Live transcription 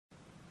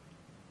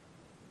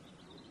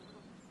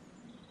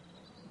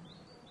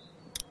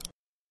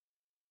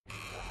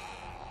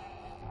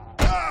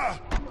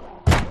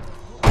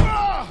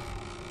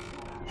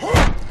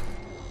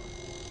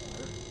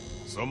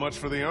So much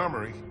for the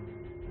armory.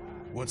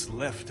 What's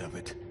left of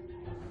it?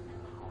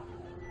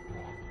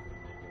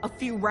 A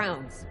few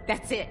rounds.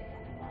 That's it.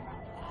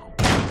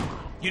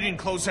 You didn't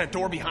close that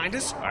door behind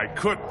us? I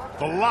couldn't.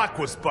 The lock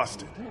was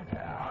busted.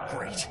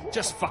 Great.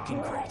 Just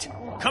fucking great.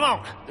 Come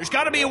on. There's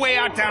got to be a way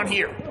out down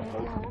here.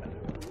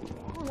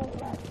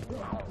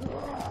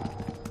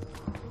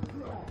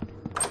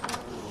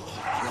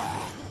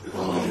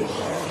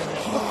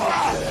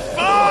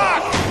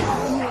 Fuck!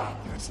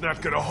 It's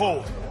not gonna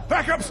hold.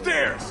 Back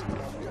upstairs!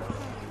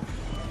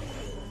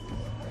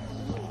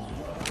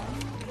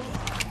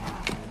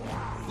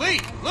 Lee,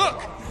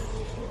 look!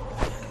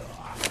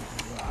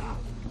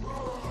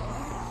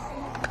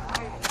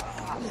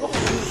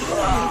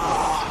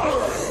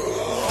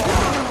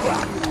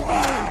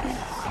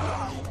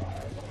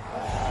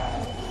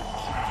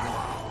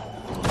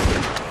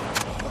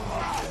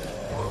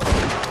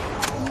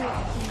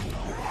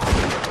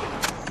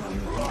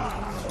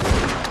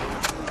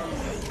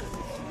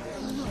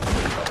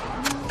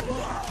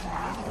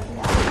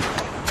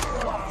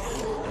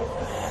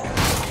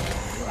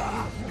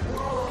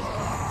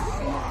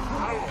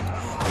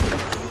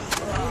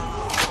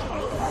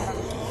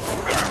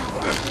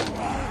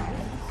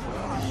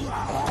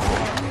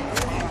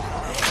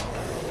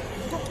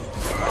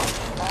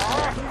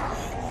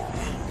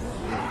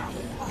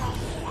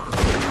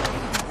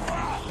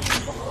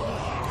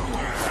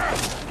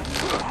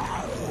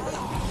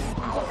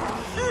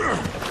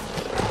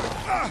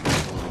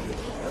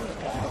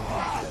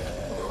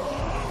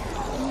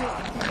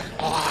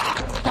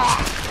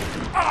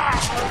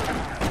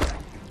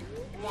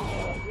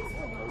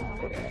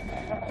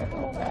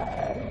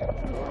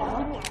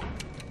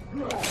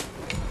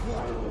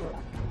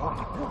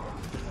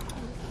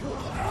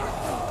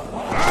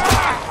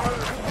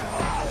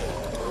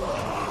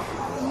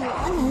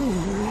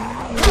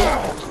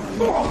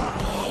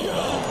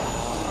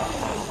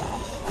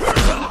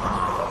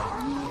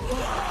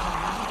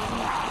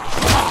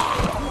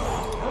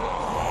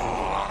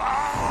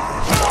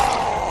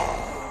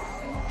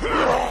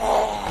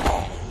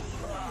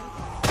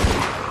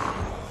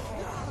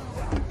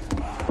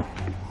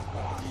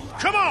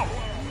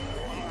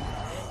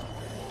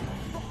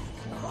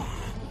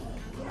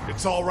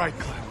 It's all right,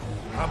 Clem.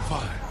 I'm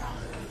fine.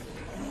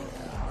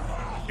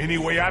 Any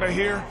way out of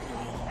here?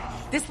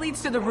 This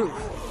leads to the roof.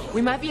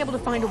 We might be able to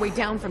find a way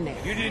down from there.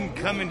 You didn't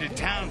come into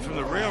town from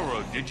the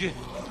railroad, did you?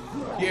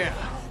 Yeah.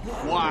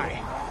 Why?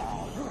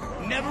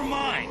 Never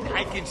mind.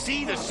 I can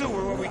see the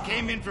sewer where we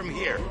came in from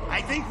here.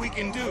 I think we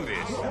can do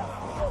this.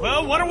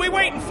 Well, what are we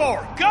waiting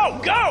for? Go,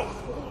 go!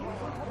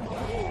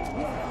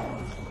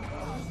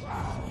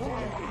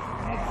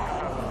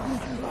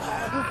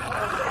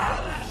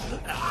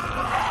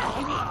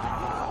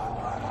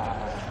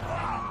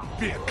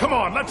 Come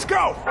on, let's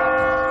go!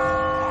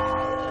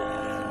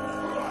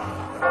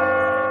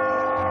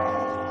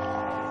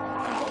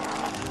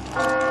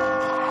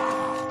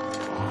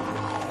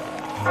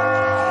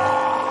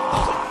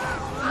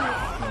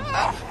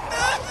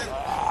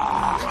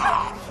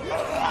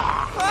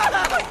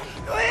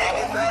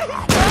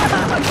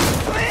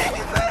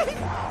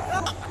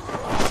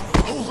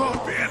 Hold on,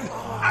 Ben.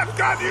 I've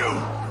got you!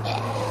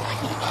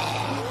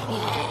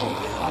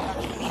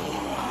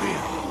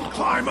 Ben,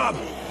 climb up!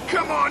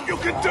 Come on, you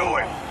can do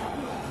it!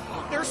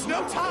 There's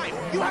no time!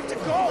 You have to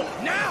go!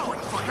 Now!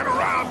 Quit fucking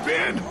around,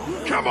 Ben!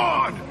 Come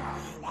on!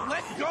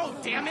 Let go,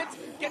 damn it!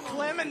 Get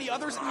Clem and the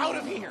others out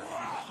of here!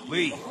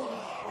 Lee.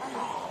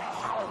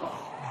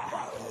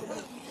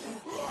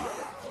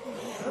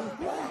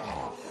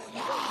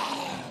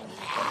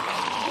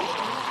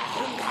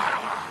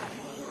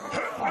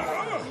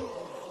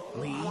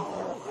 Lee,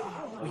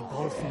 we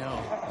both know.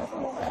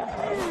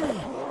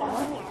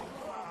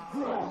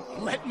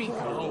 Let me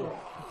go.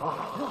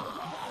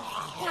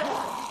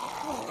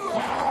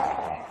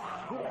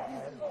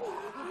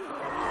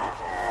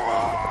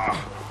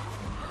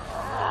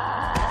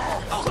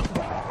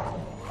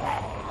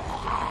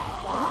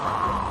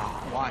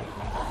 Why?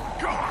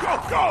 Go, go,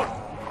 go!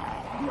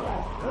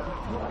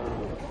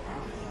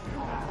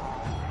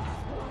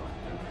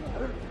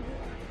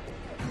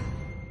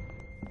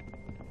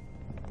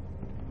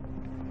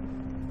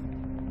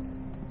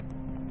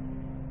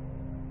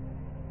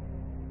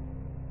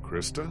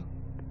 Krista?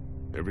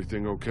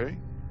 Everything okay?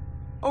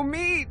 Oh,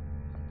 me!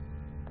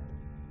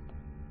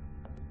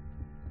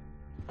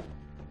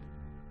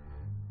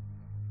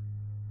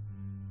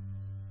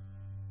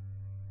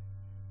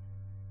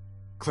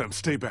 Clem,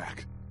 stay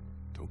back.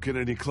 Don't get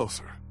any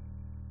closer.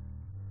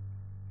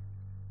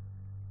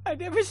 I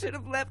never should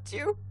have left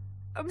you.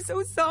 I'm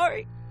so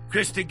sorry.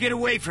 Krista, get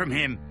away from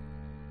him.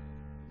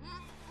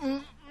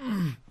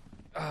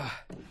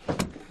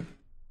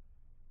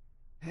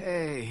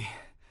 Hey.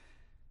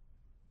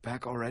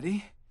 Back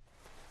already?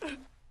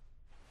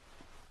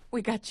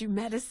 We got you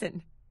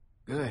medicine.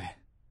 Good.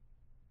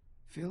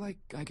 Feel like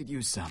I could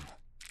use some.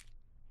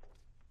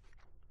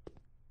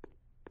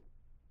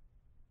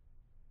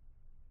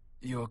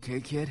 You okay,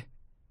 kid?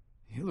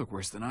 You look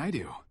worse than I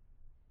do.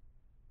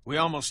 We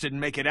almost didn't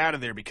make it out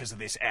of there because of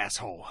this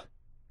asshole.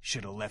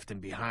 Should have left him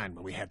behind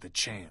when we had the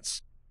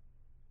chance.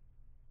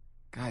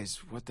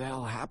 Guys, what the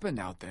hell happened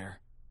out there?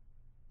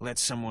 Let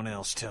someone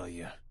else tell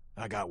you.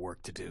 I got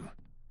work to do.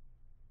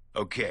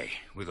 Okay,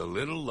 with a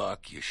little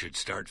luck, you should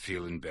start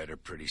feeling better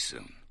pretty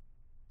soon.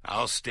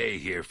 I'll stay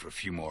here for a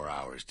few more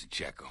hours to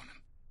check on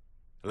him.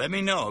 Let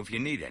me know if you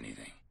need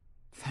anything.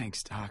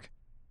 Thanks, Doc.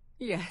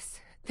 Yes,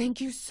 thank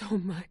you so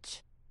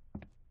much.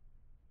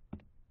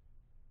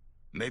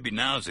 Maybe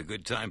now's a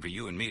good time for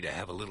you and me to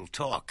have a little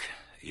talk,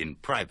 in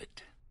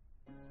private.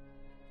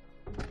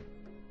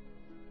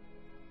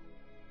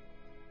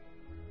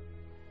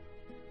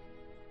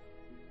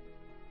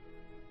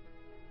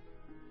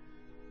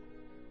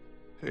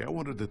 Hey, I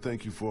wanted to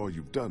thank you for all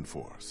you've done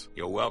for us.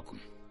 You're welcome.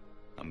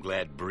 I'm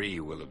glad Bree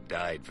will have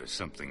died for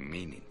something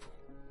meaningful.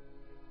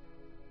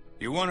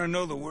 You want to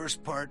know the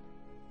worst part?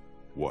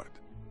 What?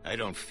 I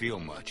don't feel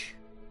much.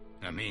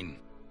 I mean,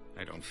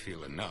 I don't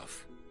feel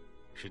enough.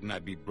 Shouldn't I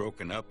be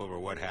broken up over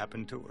what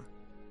happened to her?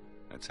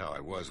 That's how I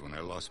was when I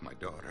lost my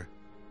daughter.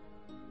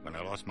 When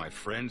I lost my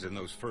friends in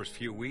those first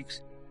few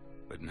weeks.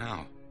 But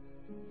now,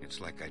 it's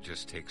like I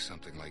just take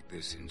something like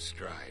this in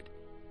stride.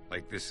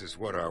 Like this is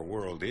what our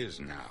world is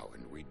now,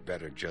 and we'd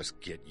better just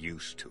get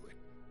used to it.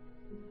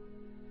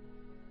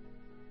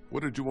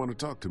 What did you want to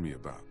talk to me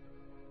about?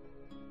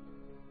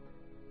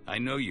 I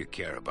know you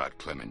care about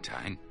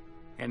Clementine.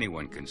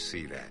 Anyone can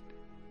see that.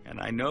 And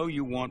I know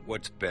you want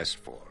what's best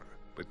for her.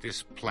 But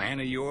this plan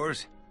of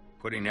yours,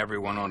 putting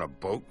everyone on a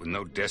boat with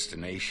no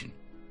destination,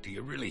 do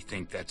you really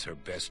think that's her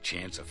best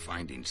chance of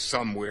finding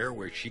somewhere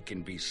where she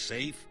can be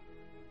safe?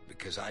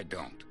 Because I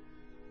don't.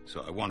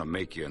 So I want to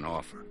make you an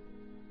offer.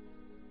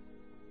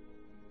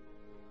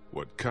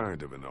 What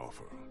kind of an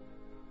offer?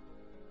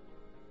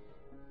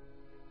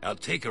 I'll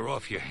take her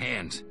off your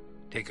hands,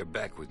 take her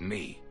back with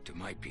me to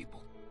my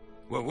people.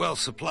 We're well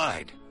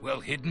supplied, well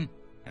hidden,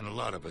 and a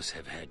lot of us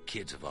have had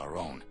kids of our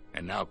own.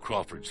 And now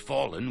Crawford's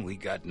fallen, we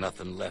got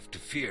nothing left to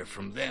fear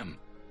from them.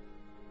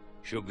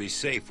 She'll be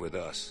safe with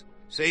us.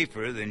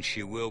 Safer than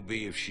she will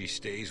be if she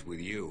stays with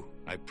you,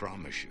 I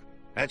promise you.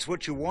 That's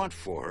what you want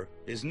for her,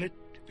 isn't it?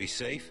 To be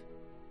safe?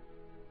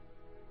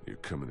 You're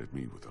coming at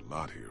me with a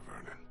lot here,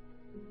 Vernon.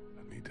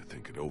 I need to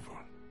think it over.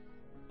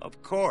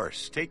 Of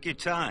course, take your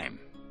time,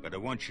 but I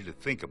want you to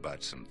think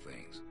about some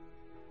things.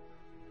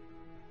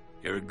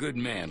 You're a good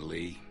man,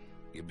 Lee.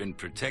 You've been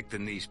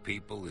protecting these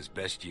people as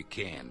best you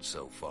can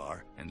so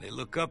far, and they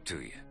look up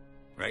to you.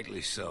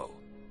 Rightly so.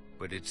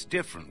 But it's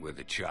different with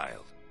a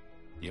child.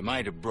 You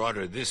might have brought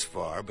her this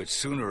far, but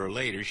sooner or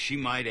later she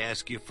might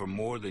ask you for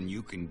more than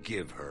you can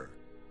give her.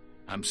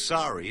 I'm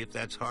sorry if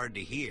that's hard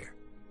to hear,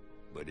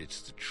 but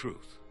it's the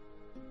truth.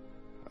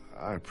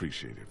 I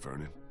appreciate it,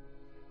 Vernon.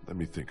 Let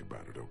me think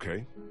about it,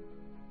 okay?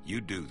 You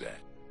do that.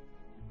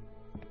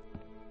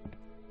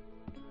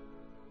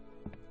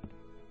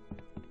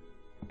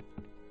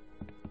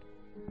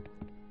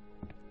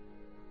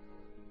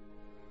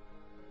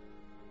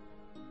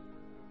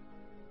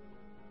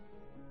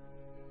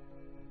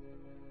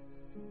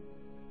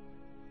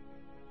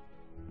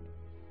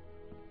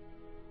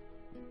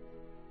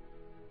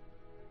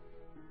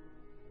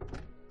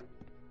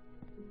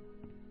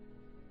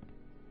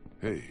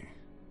 Hey,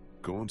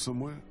 going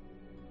somewhere?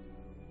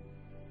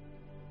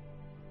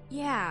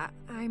 Yeah,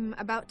 I'm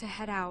about to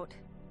head out.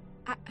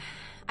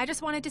 I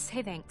just wanted to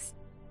say thanks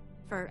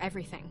for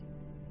everything.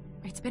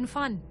 It's been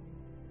fun.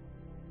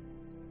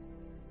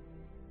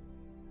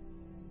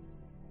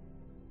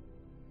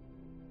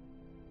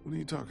 What are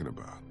you talking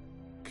about?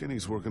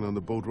 Kenny's working on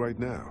the boat right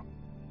now.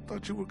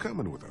 Thought you were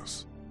coming with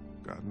us.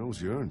 God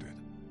knows you earned it.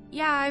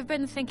 Yeah, I've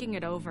been thinking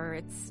it over.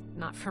 It's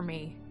not for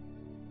me.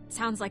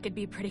 Sounds like it'd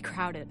be pretty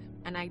crowded,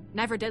 and I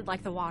never did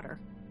like the water.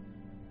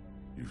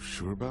 You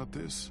sure about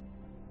this?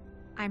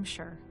 I'm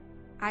sure.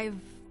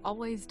 I've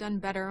always done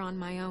better on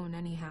my own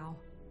anyhow.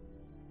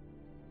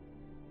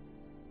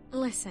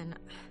 Listen,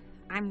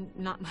 I'm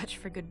not much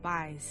for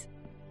goodbyes.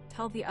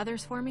 Tell the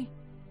others for me?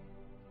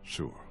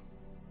 Sure.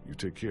 You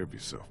take care of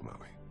yourself,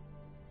 Molly.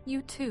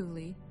 You too,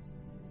 Lee.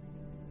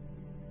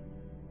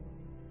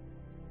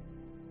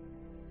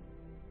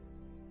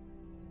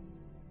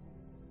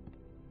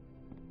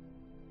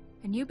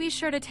 And you be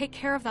sure to take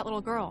care of that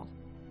little girl.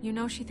 You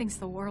know she thinks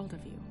the world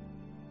of you.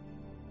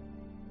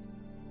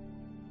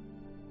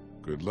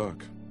 Good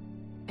luck.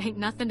 Ain't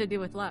nothing to do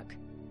with luck.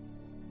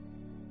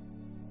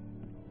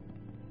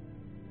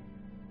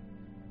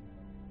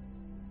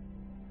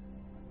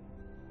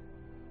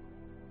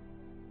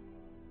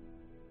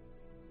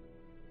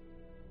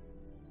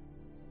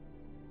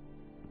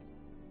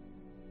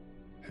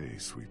 Hey,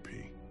 Sweet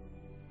Pea.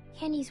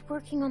 Kenny's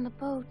working on the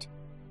boat.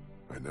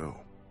 I know.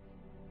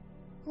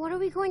 What are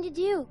we going to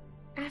do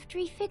after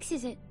he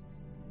fixes it?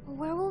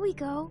 Where will we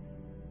go?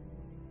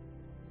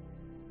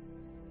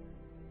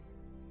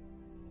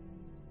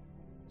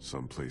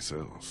 Someplace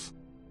else.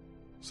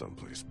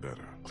 Someplace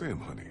better.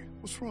 Clem, honey,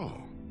 what's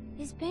wrong?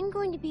 Is Ben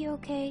going to be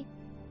okay?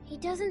 He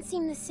doesn't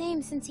seem the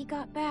same since he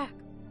got back.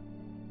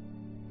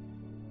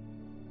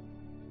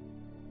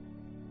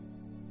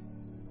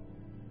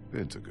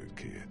 Ben's a good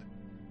kid.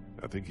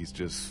 I think he's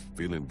just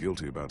feeling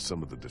guilty about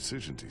some of the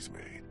decisions he's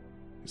made.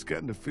 He's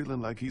getting to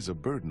feeling like he's a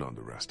burden on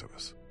the rest of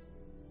us.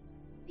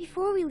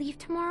 Before we leave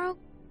tomorrow,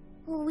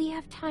 will we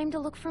have time to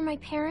look for my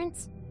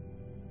parents?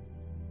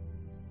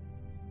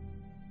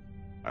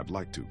 I'd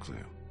like to,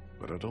 Clem,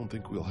 but I don't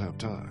think we'll have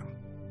time.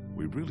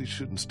 We really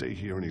shouldn't stay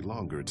here any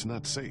longer. It's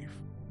not safe.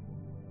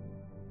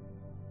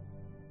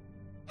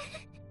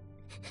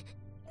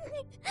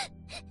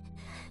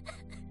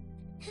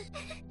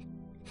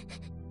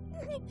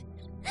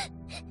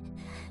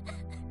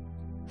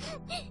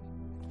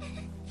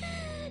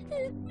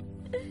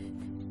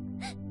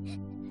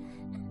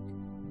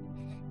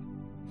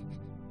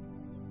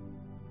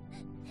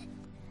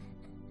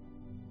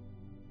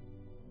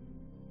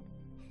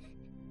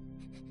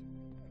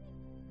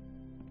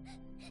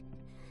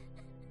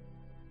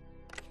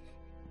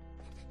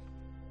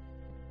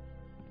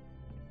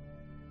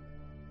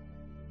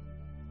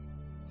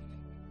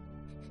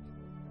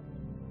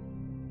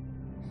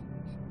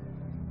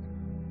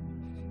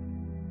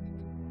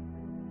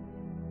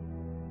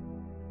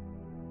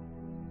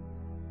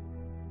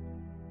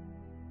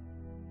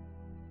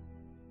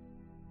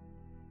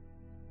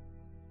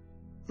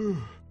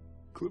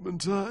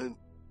 Clementine?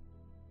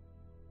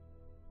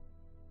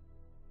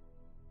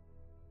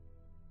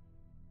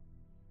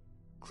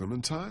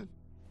 Clementine?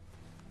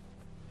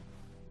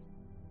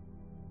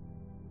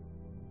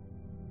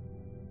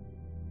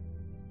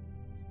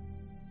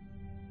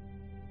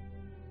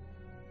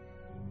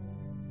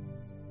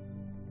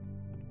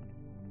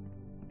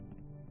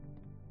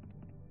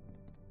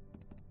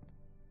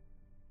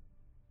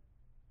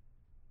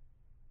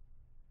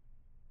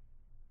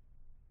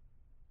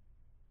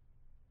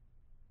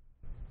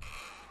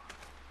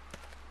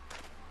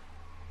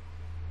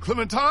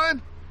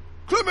 Clementine?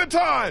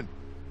 Clementine!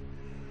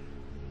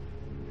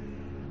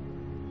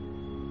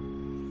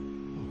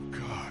 Oh,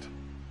 God.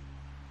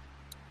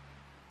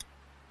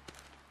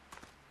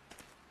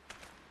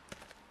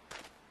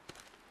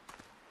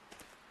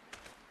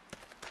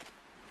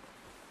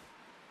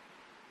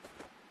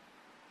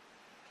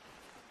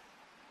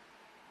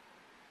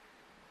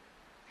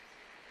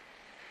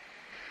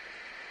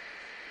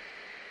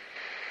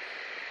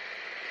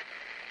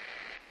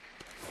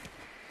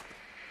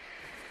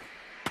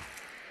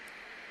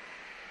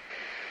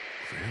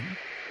 Clem?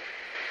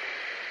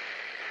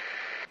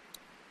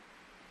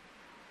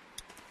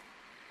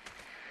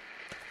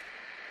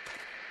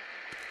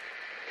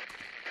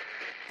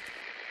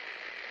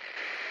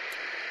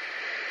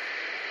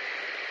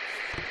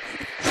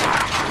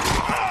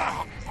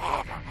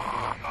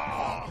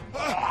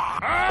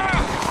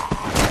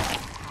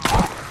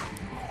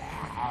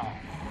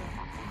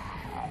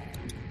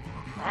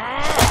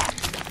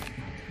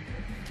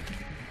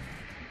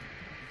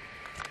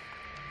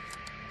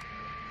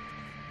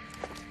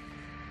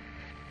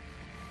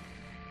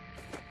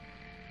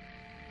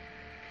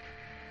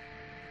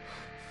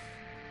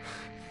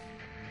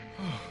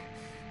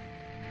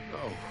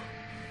 No.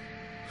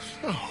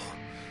 No.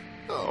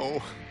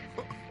 No.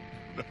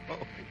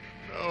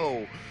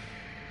 No.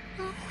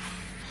 Oh,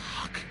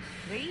 fuck.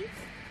 Lee?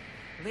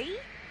 Lee?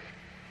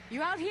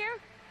 You out here?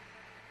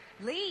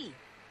 Lee?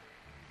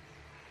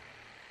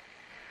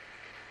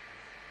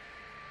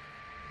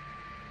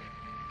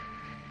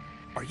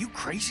 Are you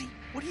crazy?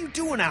 What are you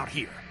doing out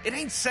here? It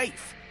ain't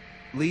safe.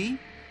 Lee?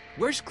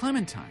 Where's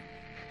Clementine?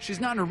 She's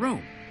not in her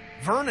room.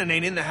 Vernon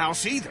ain't in the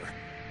house either.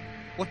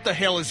 What the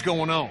hell is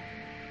going on?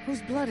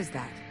 Whose blood is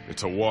that?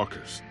 It's a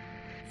walker's.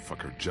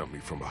 Fucker jumped me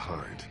from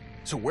behind.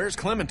 So where's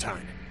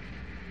Clementine?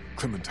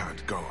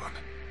 Clementine's gone.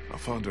 I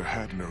found her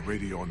hat and her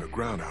radio on the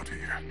ground out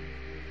here.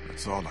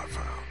 That's all I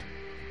found.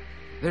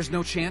 There's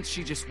no chance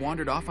she just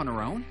wandered off on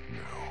her own?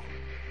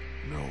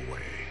 No. No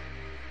way.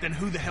 Then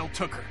who the hell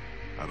took her?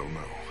 I don't know.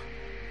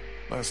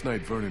 Last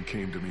night, Vernon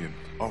came to me and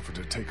offered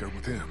to take her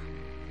with him.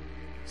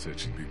 Said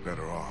she'd be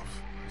better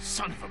off.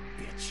 Son of a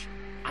bitch.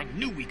 I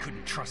knew we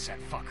couldn't trust that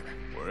fucker.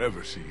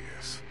 Wherever she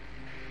is,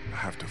 I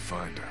have to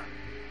find her.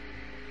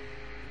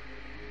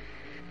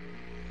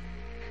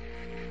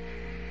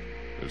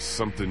 There's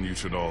something you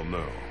should all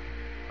know.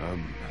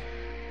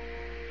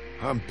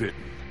 I'm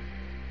bitten.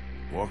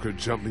 Walker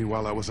jumped me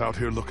while I was out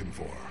here looking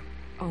for her.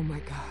 Oh my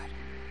God.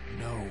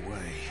 No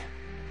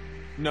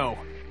way.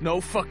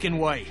 No fucking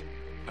way.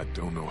 I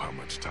don't know how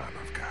much time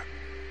I've got.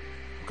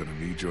 I'm gonna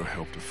need your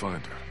help to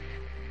find her.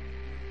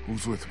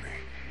 Who's with me?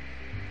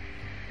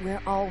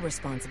 We're all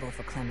responsible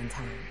for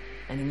Clementine.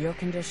 And in your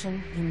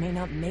condition, you may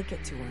not make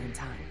it to her in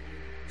time.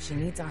 She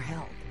needs our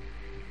help.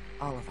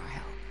 All of our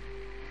help.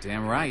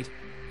 Damn right.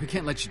 We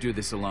can't let you do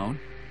this alone.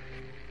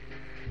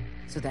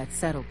 So that's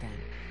settled then.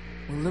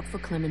 We'll look for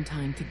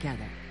Clementine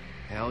together.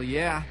 Hell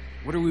yeah.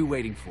 What are we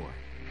waiting for?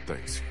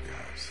 Thanks, you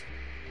guys.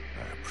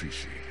 I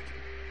appreciate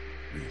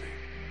it. Really.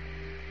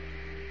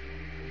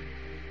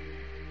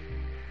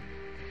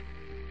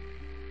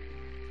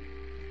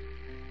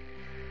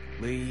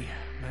 Lee,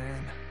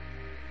 man,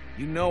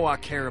 you know I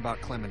care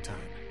about Clementine.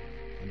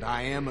 And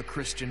I am a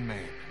Christian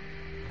man.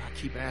 But I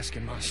keep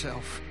asking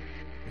myself,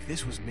 if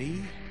this was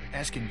me,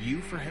 asking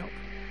you for help,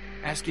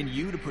 asking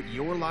you to put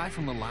your life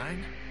on the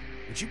line,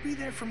 would you be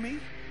there for me?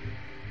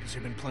 Because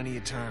there have been plenty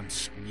of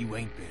times when you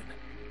ain't been.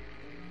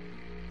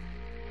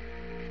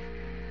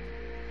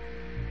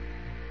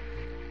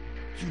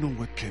 You know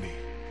what, Kenny?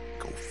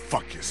 Go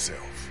fuck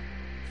yourself.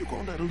 You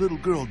gonna let a little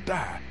girl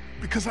die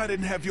because I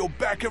didn't have your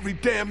back every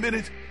damn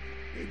minute?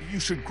 Maybe you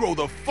should grow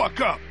the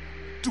fuck up.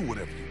 Do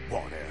whatever you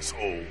want,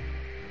 asshole.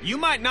 You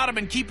might not have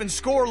been keeping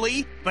score,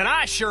 Lee, but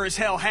I sure as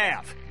hell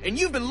have. And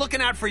you've been looking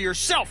out for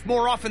yourself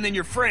more often than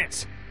your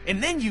friends.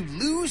 And then you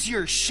lose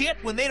your shit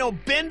when they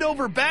don't bend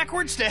over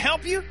backwards to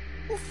help you?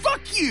 Well,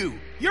 fuck you.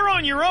 You're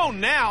on your own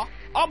now.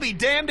 I'll be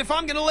damned if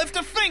I'm gonna lift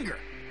a finger.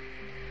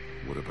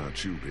 What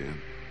about you,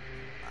 Ben?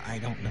 I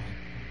don't know.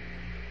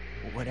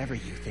 Whatever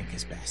you think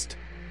is best.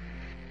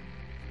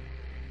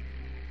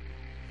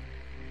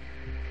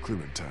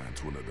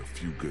 Clementine's one of the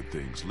few good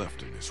things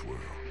left in this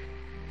world.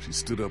 She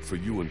stood up for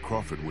you and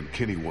Crawford when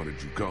Kenny wanted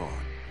you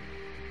gone.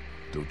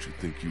 Don't you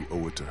think you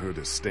owe it to her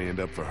to stand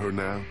up for her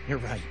now? You're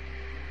right.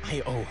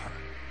 I owe her.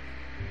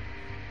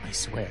 I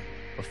swear,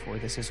 before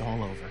this is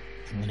all over,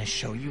 I'm gonna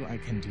show you I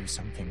can do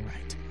something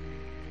right.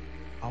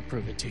 I'll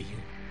prove it to you.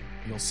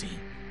 You'll see.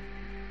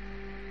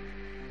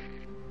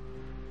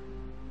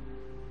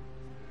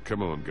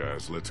 Come on,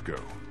 guys, let's go.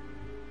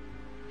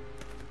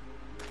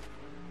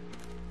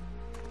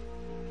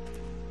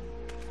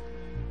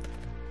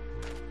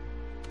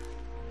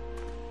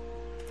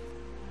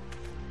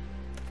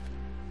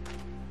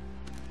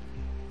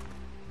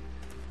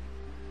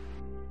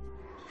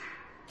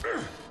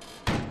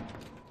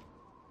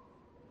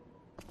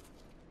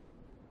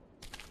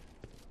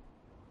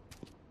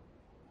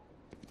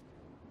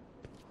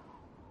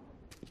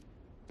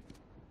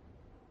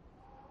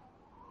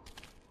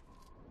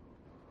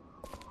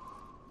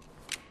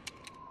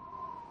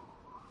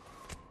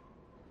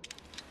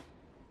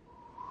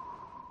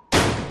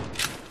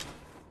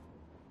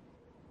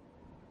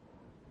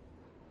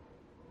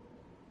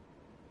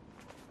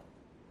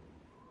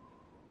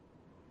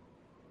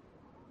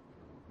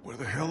 Where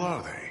the hell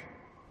are they?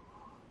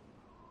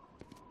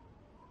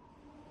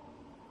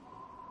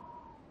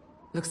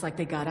 Looks like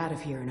they got out of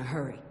here in a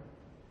hurry.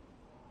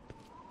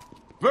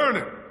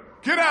 Vernon,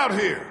 get out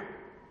here!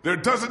 There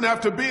doesn't have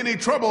to be any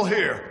trouble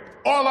here.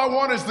 All I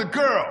want is the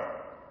girl.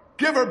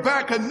 Give her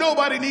back and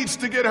nobody needs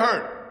to get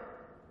hurt.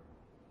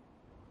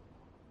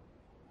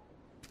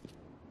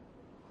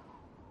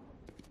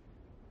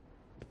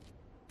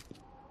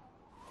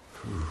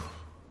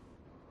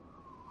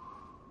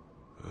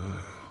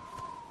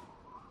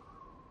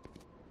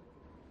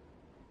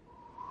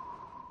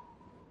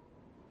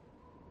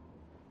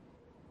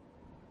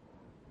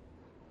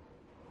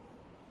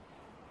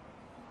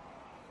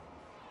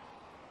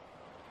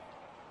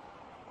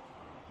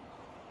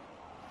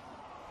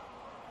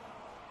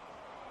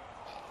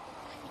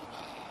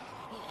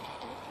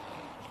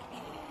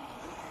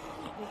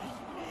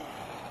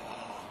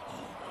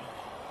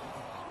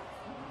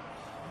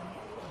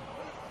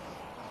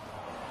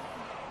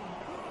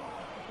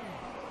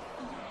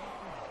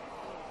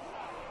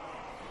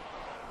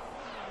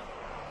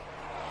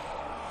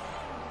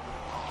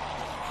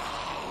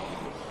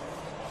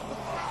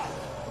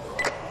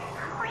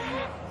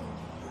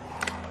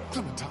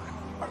 Clementine,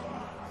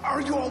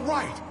 are you all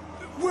right?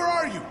 Where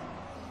are you?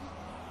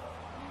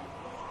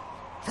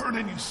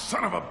 Vernon, you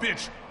son of a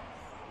bitch!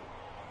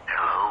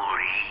 Hello,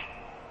 Lee.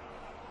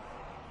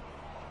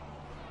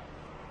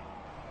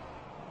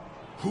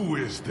 Who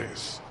is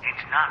this?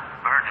 It's not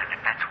Vernon, if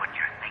that's what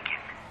you're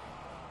thinking.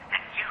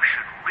 And you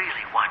should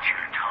really watch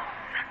your tone.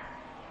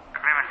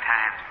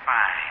 Clementine's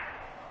fine.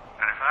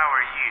 But if I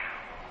were you,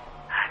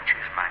 I'd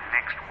choose my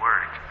next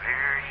words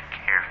very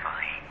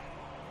carefully.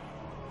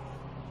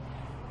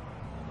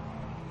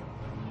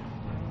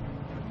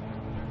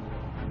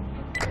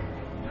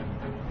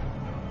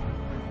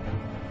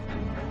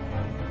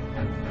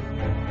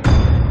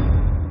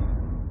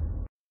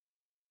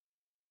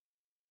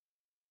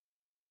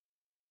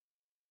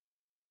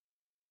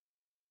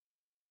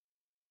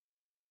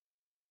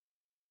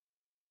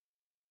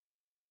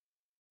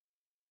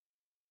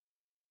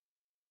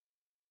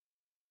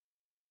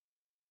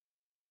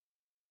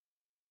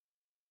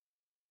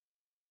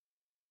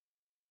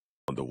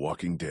 On The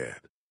Walking Dead.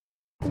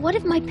 What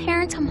if my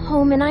parents come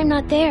home and I'm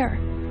not there?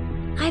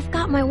 I've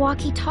got my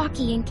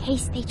walkie-talkie in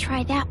case they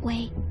try that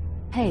way.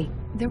 Hey,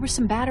 there were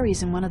some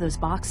batteries in one of those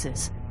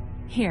boxes.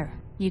 Here,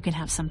 you can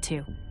have some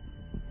too.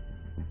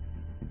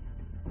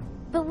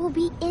 But we'll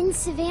be in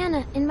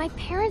Savannah, and my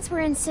parents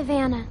were in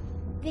Savannah.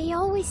 They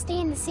always stay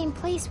in the same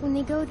place when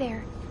they go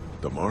there.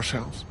 The Marsh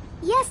House?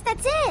 Yes,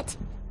 that's it!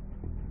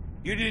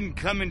 You didn't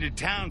come into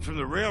town from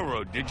the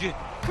railroad, did you?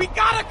 We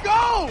gotta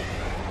go!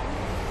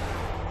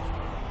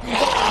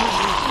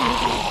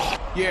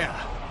 Yeah,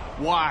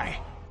 why?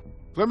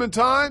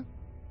 Clementine?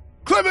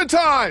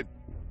 Clementine!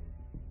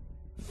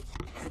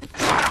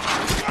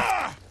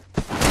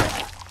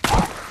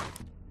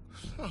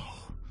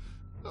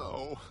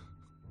 No.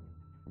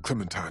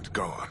 Clementine's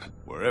gone.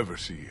 Wherever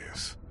she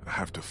is, I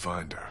have to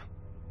find her.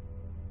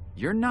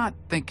 You're not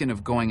thinking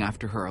of going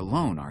after her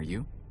alone, are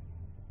you?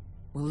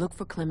 We'll look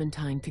for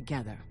Clementine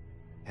together.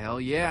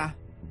 Hell yeah.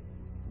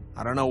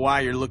 I don't know why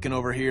you're looking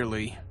over here,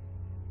 Lee.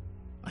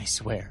 I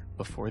swear,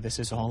 before this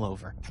is all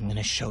over, I'm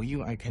gonna show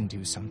you I can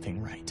do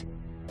something right.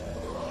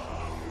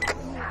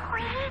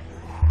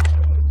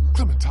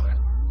 Clementine.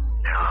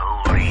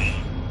 Hello, Lee.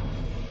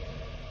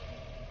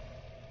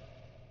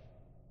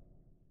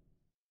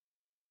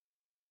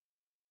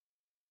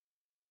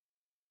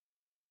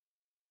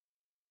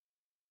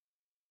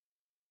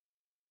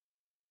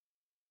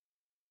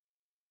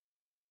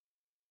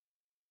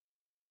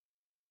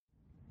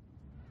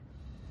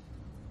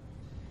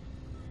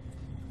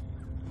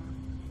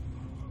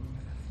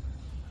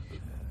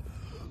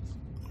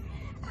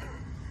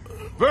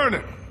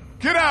 Vernon,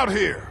 get out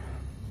here!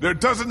 There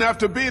doesn't have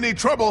to be any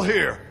trouble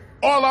here.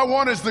 All I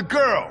want is the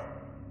girl.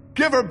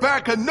 Give her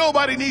back and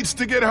nobody needs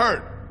to get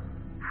hurt.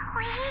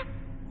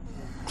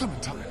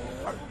 Clementine,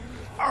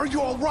 are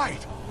you all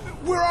right?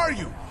 Where are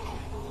you?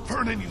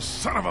 Vernon, you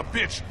son of a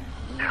bitch.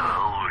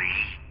 Hello,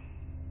 Lee.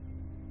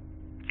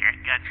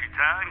 Yet got your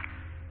tongue?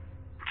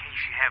 In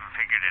case you haven't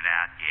figured it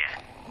out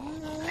yet,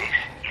 this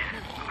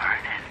isn't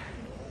Vernon.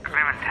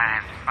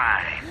 Clementine's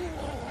fine.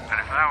 But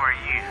if I were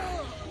you,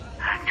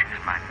 I'd choose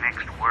my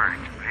next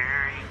words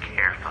very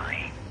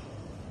carefully.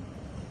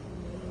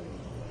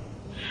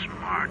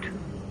 Smart.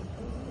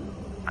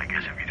 I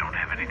guess if you don't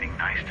have anything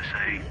nice to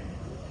say,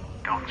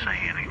 don't say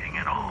anything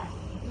at all.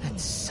 That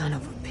son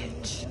of a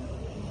bitch.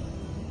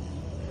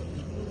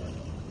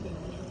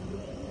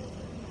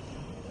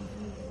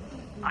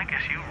 I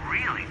guess you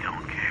really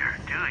don't care,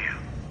 do you?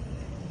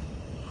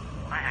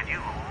 I had you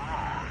all wrong.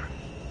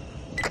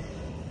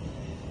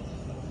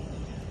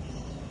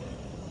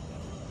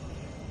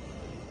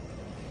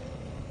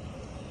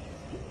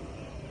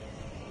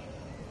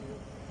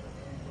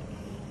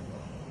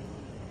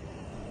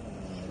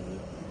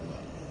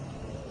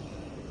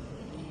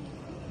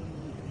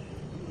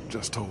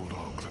 Just hold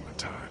on,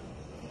 Clementine.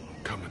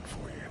 I'm coming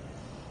for you.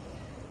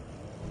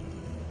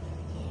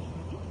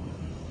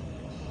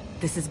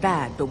 This is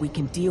bad, but we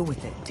can deal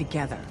with it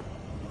together.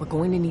 We're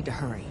going to need to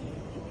hurry.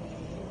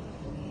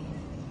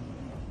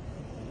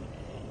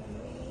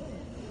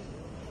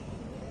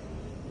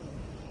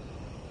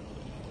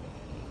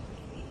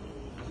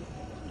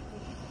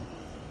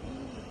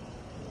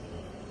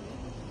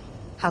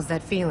 How's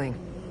that feeling?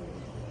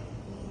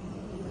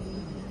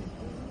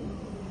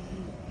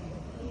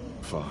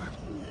 Fine.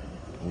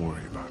 Don't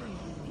worry about it.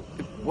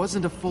 It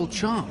wasn't a full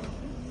chomp.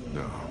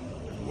 No,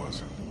 it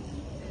wasn't.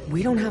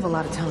 We don't have a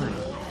lot of time.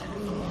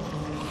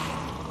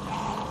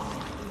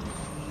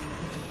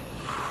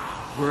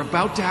 We're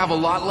about to have a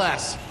lot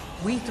less.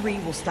 We three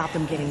will stop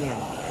them getting in.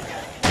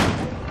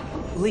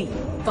 Lee,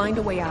 find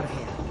a way out of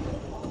here.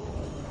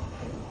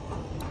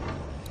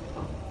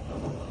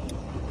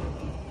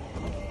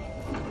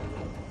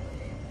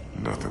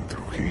 Nothing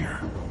through here.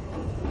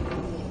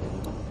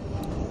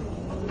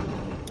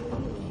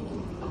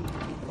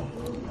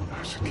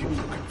 I should keep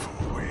looking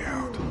for a way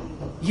out.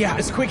 Yeah,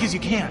 as quick as you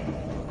can.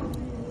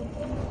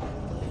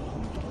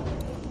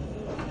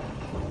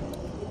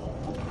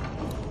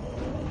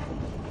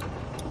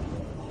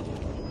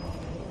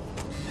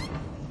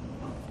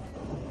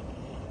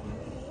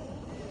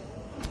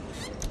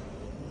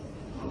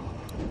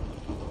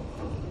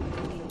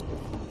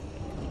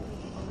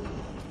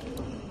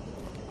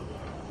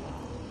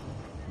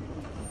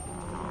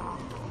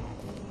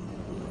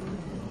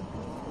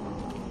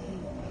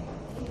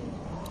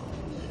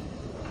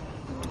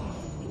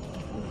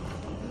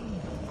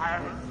 I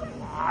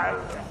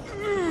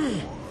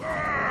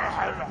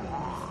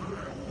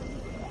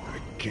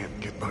can't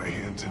get my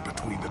hands in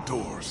between the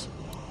doors.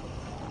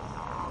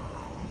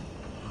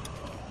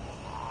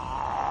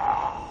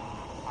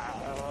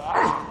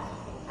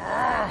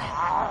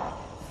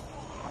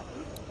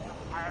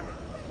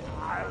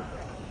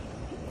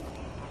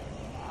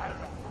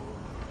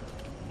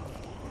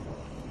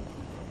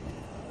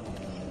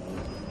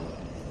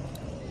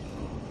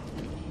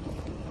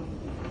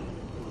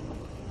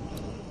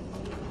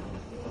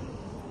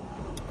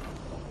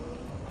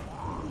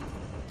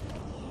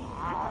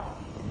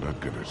 I'm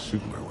not gonna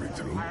shoot my way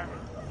through.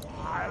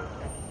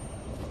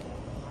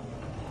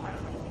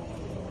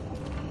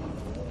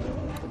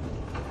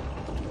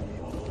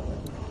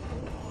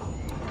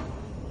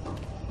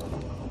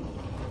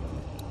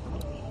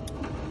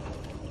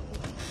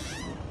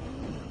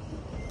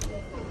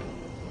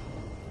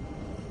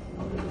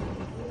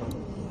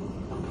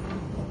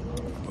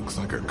 Looks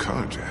like a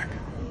carjack.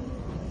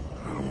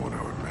 I don't want to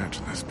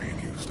imagine this being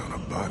used on a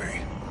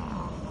body.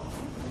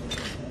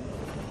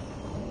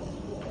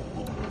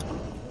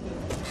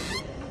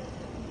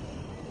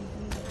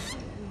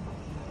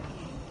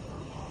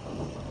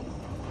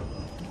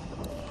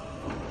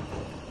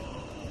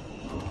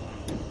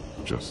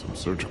 Just some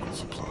surgical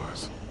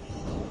supplies.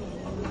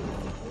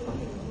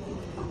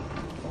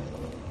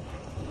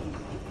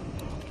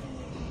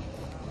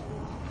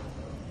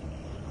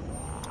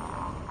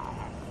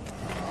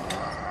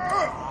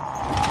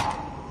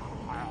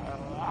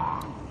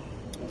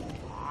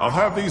 I'll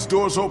have these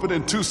doors open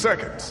in 2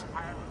 seconds.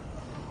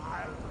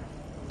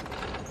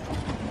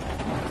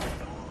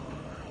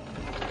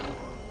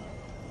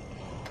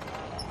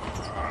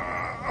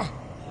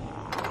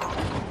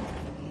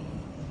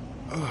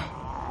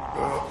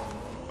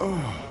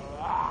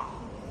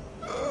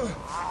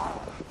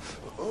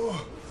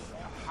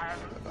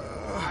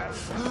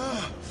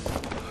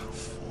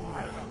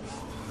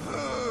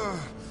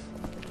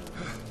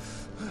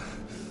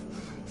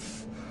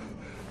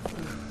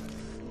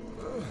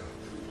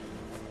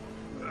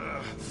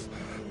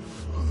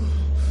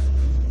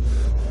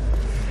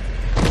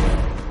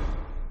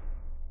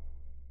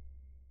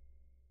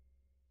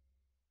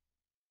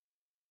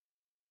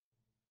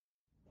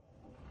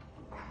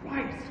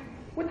 Christ!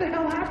 What the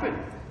hell happened?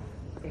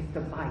 It's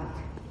the bite.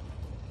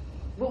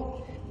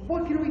 Well,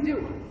 what can we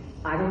do?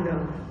 I don't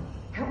know.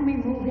 Help me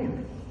move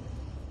him.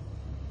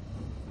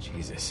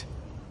 Jesus.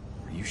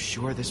 Are you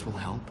sure this will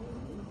help?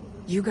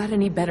 You got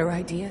any better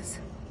ideas?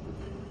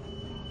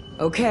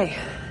 Okay,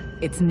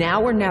 it's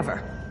now or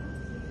never.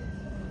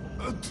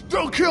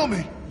 Don't kill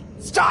me!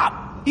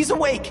 Stop! He's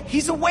awake!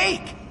 He's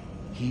awake!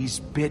 He's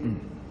bitten.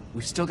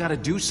 We've still got to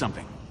do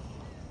something.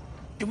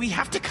 Do we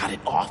have to cut it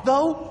off,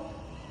 though?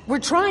 We're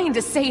trying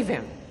to save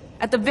him.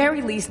 At the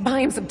very least, buy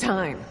him some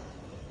time.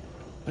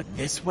 But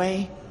this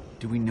way?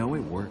 Do we know it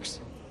works?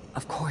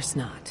 Of course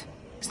not.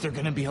 Is there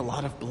gonna be a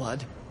lot of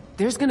blood?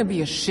 There's gonna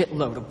be a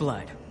shitload of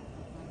blood.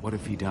 What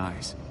if he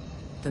dies?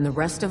 Then the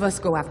rest of us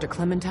go after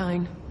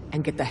Clementine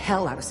and get the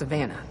hell out of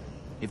Savannah.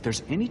 If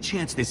there's any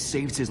chance this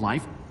saves his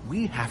life,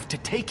 we have to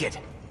take it.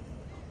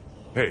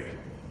 Hey,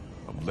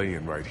 I'm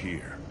laying right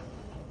here.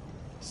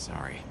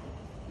 Sorry.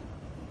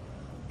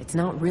 It's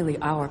not really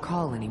our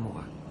call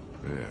anymore.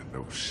 Yeah,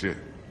 no shit.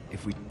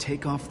 If we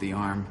take off the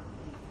arm,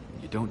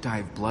 you don't die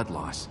of blood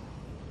loss.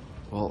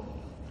 Well,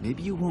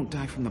 maybe you won't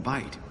die from the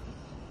bite.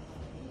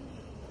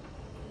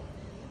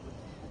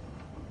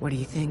 What do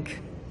you think?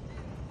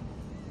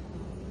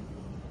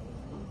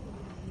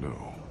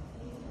 No.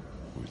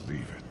 We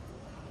leave it.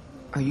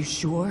 Are you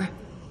sure?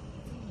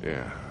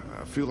 Yeah,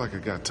 I feel like I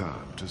got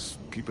time. Just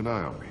keep an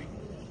eye on me.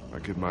 I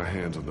get my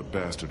hands on the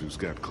bastard who's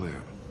got Clem.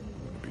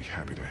 I'd be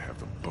happy to have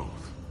them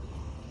both.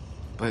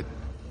 But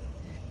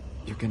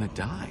you're gonna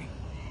die.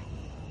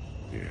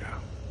 Yeah,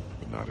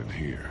 but not in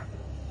here.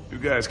 You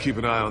guys keep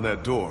an eye on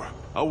that door.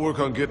 I'll work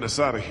on getting us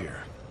out of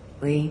here.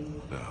 Lee?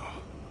 No.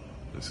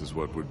 This is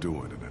what we're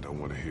doing, and I don't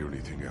want to hear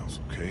anything else,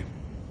 okay?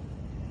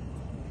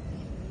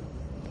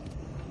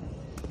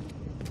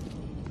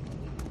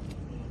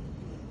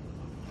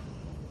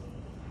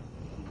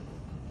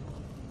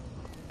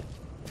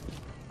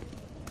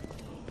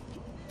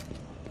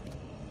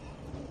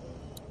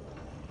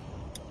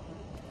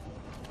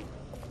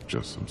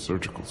 Just some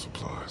surgical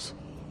supplies.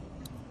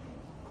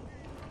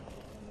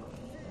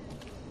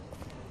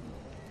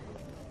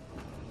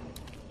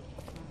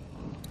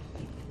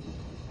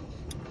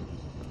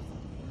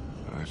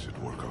 I should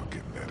work on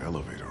getting that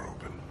elevator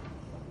open.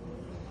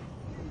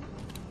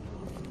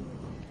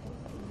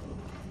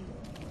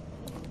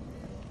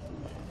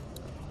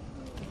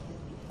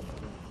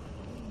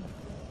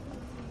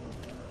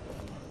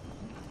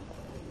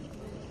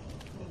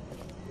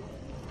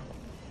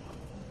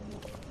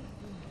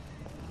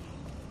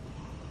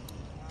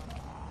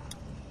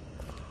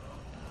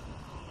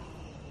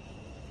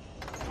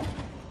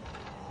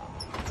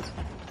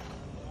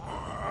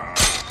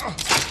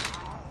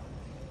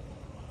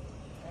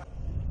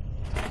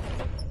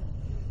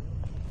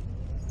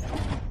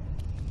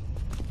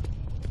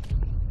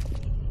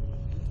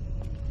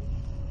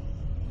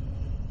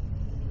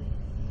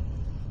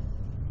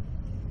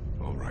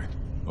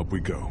 Up we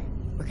go.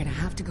 We're gonna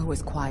have to go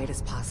as quiet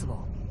as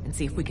possible and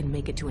see if we can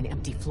make it to an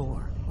empty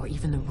floor or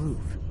even the roof.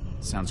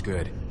 Sounds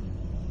good.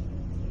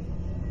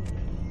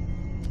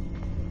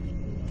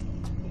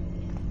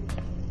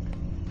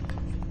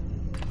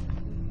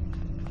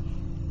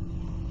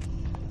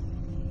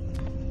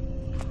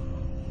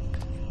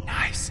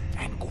 Nice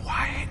and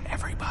quiet,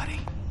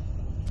 everybody.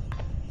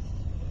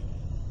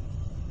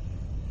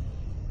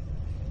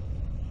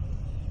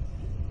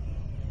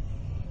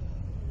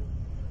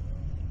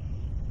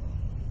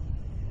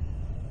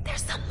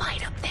 There's some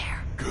light up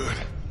there. Good.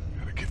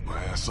 Gotta get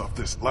my ass off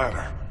this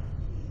ladder.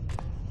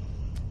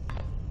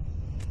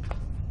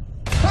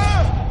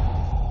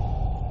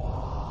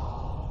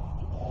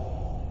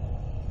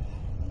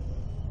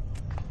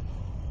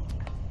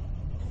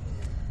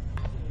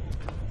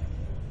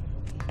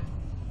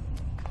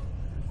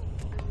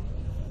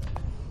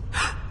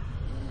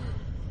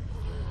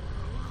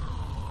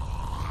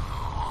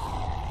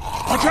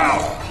 Watch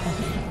out!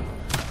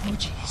 Oh,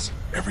 jeez.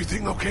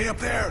 Everything okay up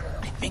there?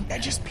 I think I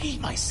just peed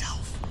myself.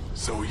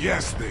 So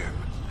yes, then.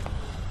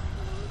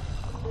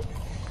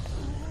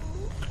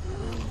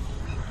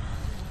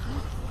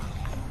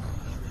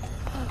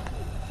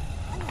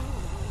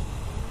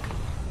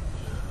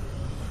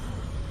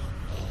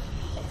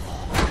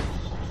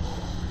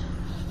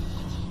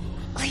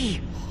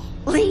 Lee!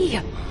 Lee!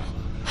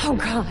 Oh,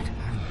 God.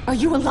 Are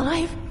you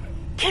alive?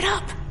 Get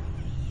up!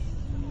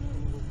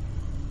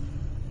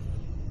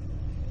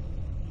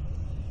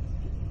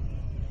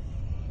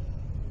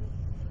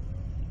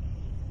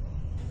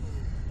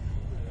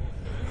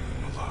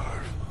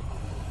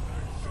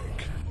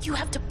 You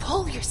have to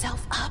pull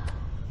yourself up.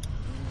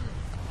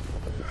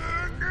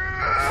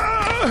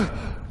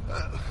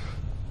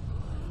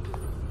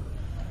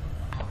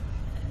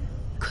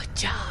 Good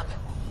job.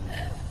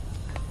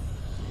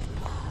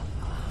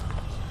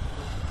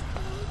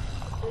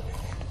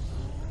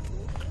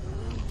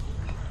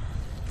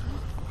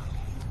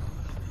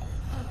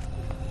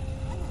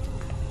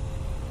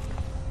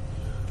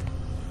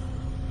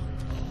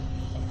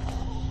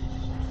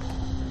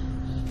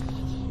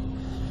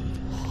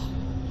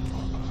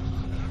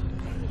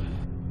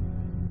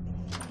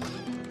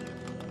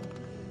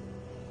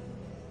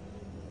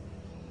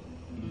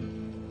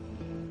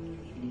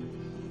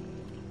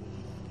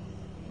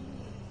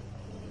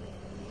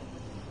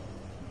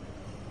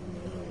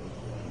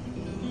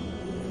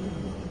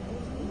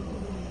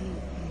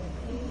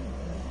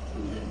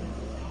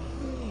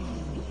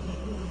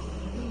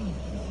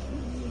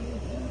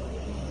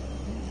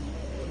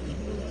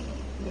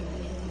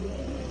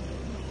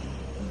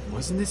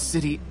 Wasn't this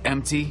city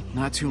empty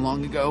not too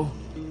long ago?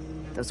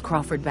 Those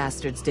Crawford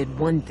bastards did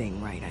one thing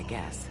right, I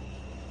guess.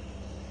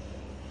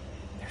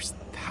 There's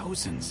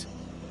thousands.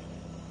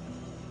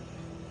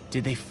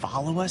 Did they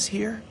follow us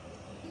here?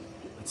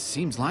 It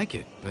seems like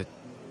it, but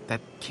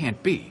that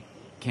can't be,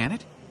 can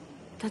it?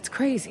 That's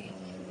crazy.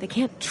 They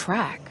can't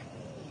track.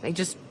 They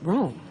just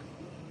roam.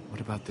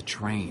 What about the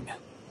train?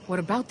 What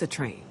about the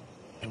train?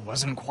 It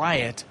wasn't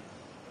quiet.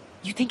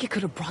 You think it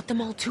could have brought them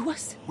all to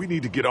us? We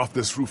need to get off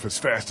this roof as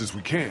fast as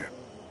we can.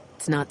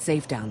 It's not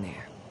safe down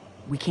there.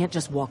 We can't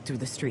just walk through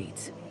the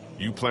streets.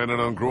 You planning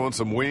on growing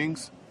some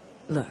wings?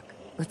 Look,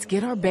 let's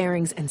get our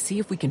bearings and see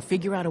if we can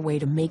figure out a way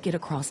to make it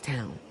across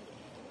town.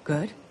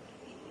 Good?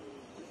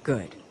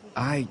 Good.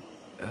 I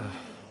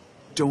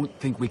don't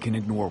think we can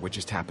ignore what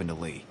just happened to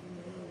Lee.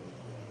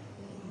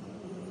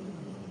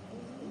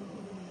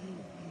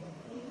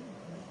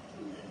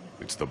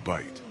 It's the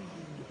bite.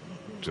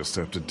 Just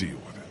have to deal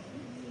with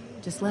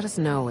it. Just let us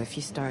know if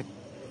you start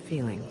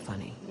feeling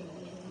funny.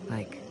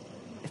 Like,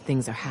 if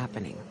things are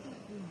happening.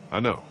 I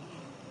know.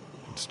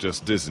 It's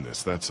just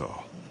dizziness, that's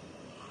all.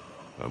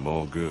 I'm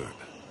all good.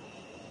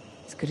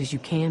 As good as you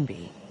can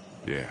be.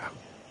 Yeah.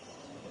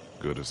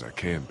 Good as I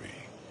can be.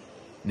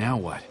 Now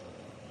what?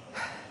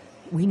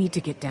 We need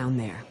to get down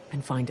there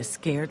and find a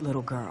scared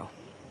little girl.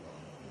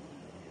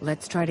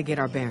 Let's try to get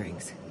our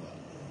bearings.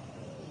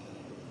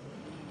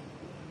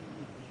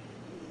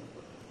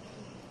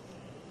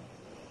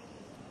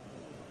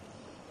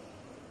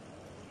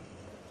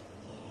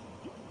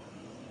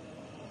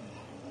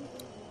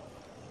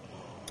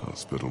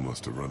 Hospital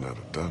must have run out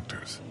of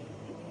doctors.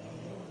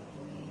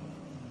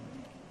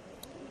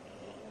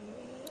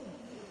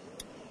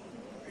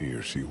 He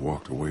or she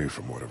walked away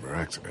from whatever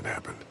accident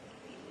happened.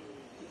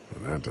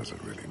 And that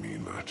doesn't really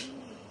mean much.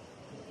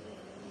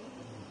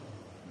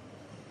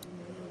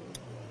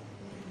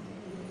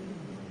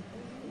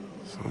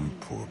 Some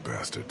poor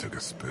bastard took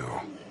a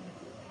spill.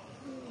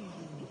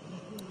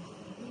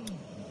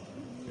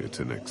 It's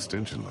an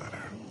extension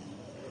ladder.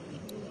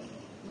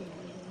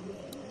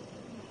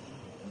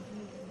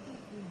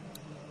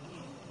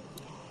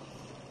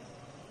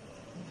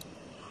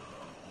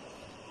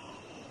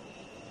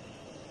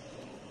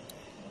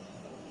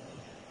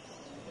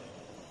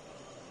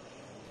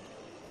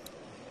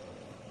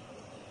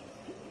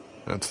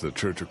 That's the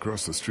church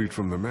across the street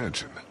from the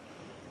mansion.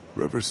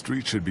 River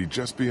Street should be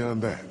just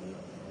beyond that.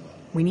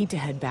 We need to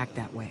head back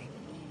that way.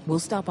 We'll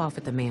stop off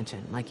at the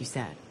mansion, like you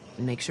said,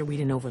 and make sure we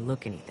didn't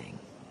overlook anything.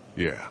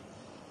 Yeah.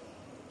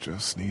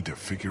 Just need to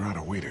figure out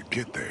a way to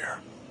get there.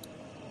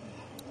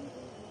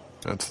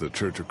 That's the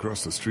church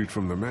across the street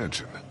from the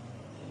mansion.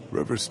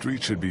 River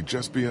Street should be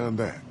just beyond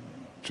that.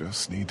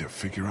 Just need to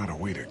figure out a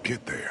way to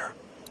get there.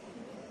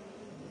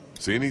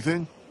 See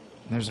anything?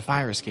 There's a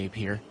fire escape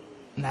here,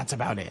 and that's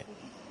about it.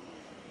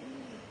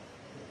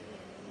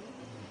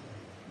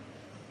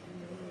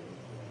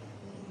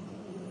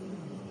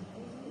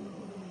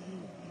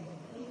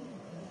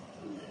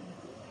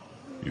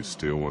 You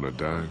still want to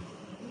die?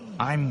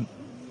 I'm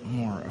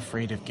more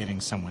afraid of getting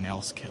someone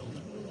else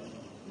killed.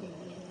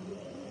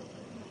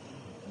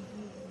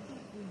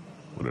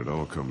 When it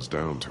all comes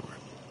down to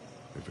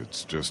it, if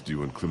it's just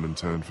you and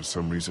Clementine for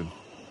some reason,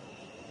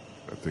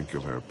 I think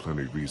you'll have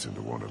plenty reason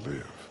to want to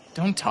live.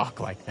 Don't talk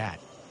like that.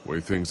 The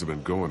way things have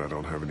been going, I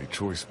don't have any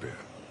choice, Ben.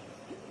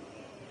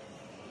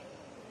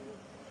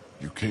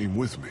 You came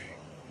with me.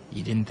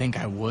 You didn't think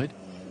I would?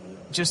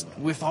 Just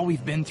with all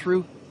we've been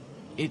through,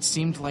 it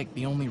seemed like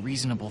the only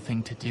reasonable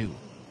thing to do.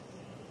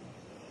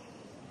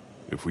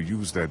 If we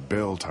use that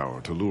bell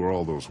tower to lure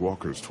all those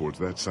walkers towards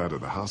that side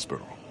of the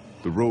hospital,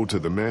 the road to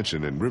the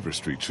mansion and River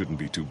Street shouldn't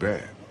be too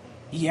bad.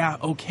 Yeah,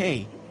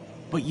 okay.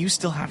 But you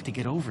still have to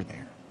get over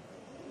there.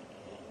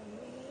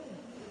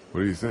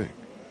 What do you think?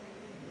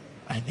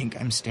 I think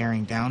I'm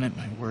staring down at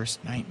my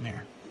worst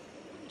nightmare.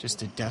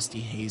 Just a dusty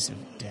haze of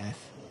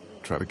death.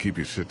 Try to keep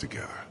your shit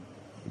together.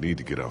 We need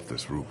to get off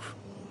this roof.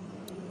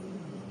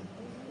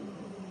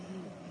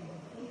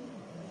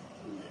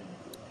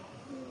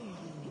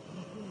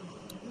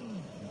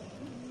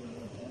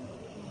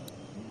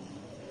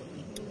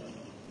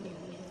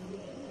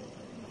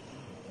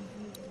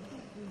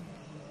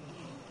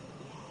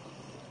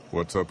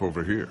 What's up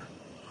over here?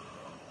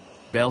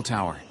 Bell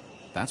tower.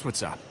 That's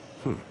what's up.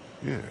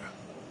 Yeah.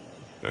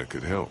 That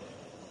could help.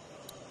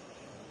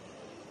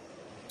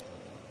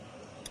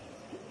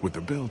 With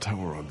the bell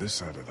tower on this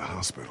side of the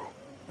hospital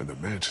and the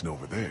mansion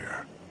over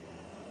there,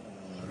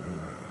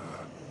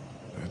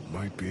 that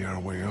might be our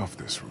way off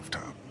this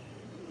rooftop.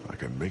 If I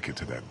can make it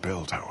to that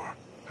bell tower,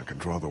 I can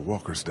draw the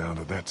walkers down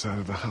to that side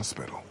of the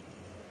hospital.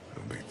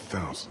 There'll be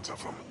thousands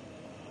of them.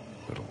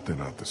 That'll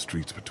thin out the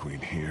streets between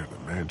here,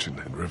 the mansion,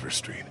 and River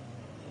Street.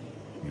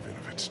 Even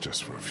if it's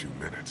just for a few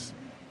minutes.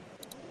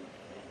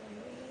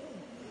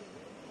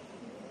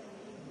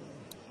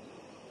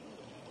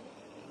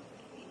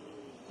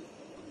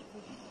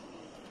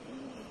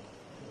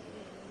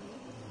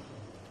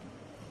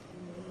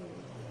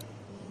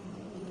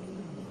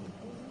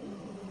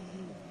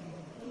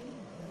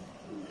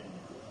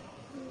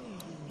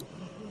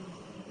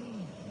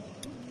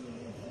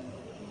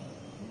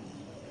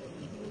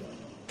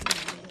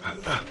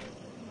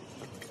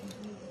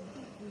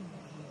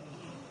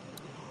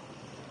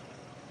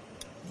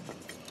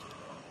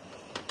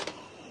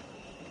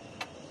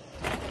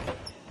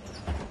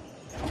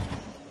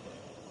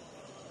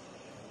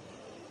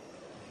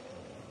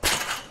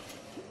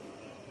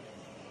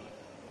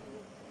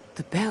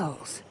 The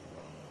bells.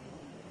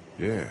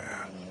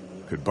 Yeah.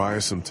 Could buy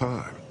us some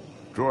time.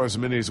 Draw as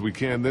many as we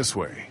can this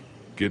way.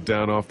 Get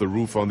down off the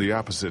roof on the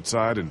opposite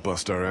side and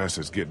bust our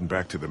asses getting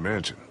back to the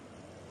mansion.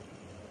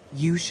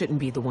 You shouldn't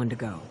be the one to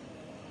go.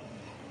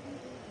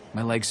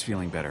 My leg's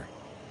feeling better.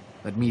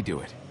 Let me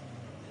do it.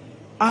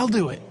 I'll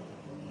do it.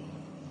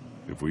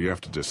 If we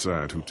have to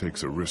decide who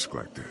takes a risk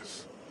like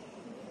this,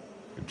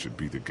 it should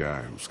be the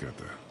guy who's got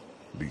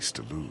the least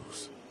to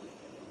lose.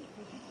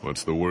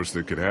 What's the worst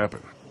that could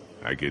happen?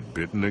 I get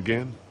bitten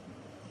again?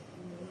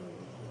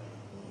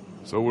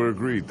 So we're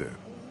agreed then.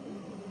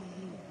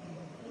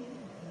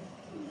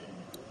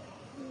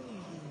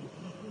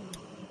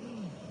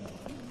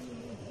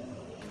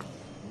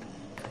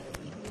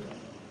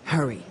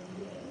 Hurry.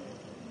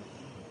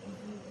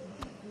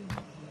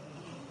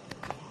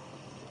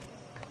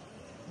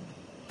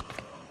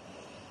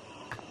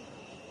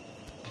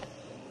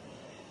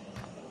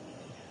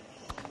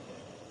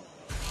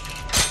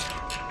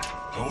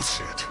 Oh,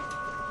 shit.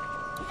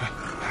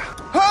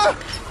 Huh?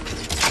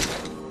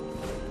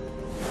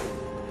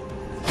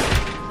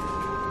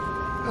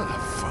 Oh,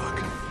 fuck.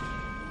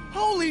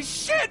 Holy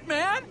shit,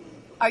 man!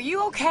 Are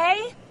you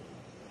okay?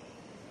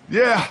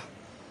 Yeah,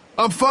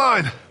 I'm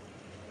fine.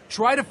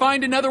 Try to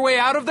find another way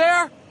out of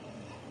there?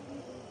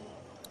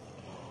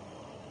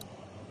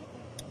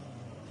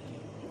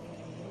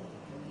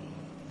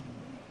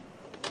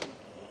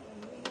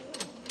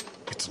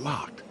 It's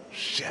locked.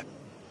 Shit.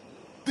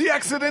 The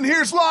exit in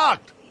here's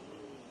locked!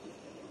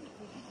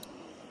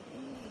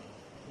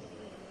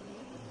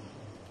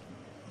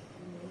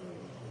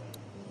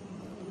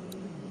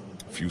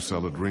 A few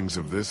solid rings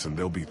of this and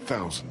there'll be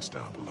thousands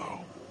down below.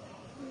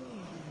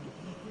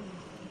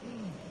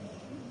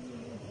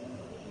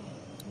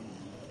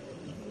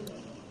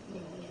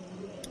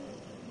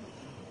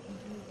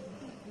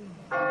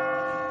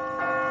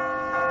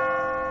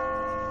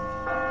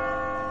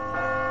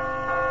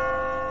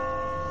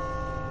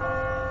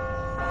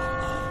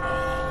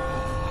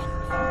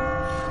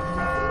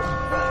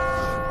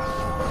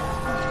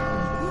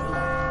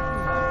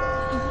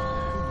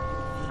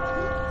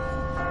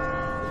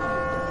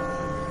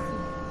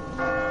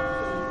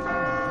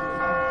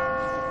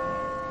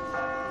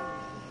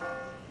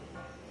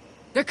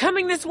 They're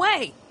coming this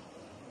way.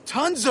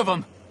 Tons of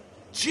them.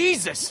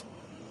 Jesus.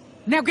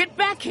 Now get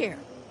back here.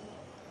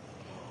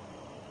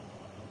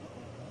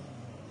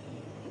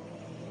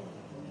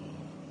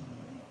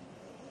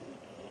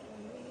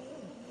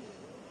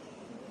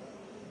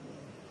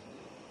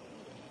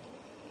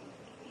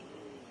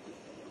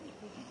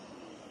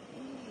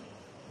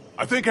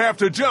 I think I have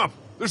to jump.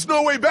 There's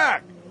no way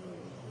back.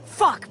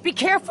 Fuck, be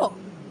careful.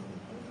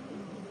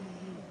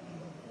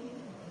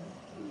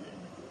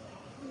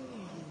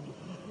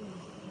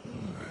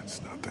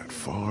 It's not that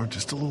far,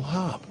 just a little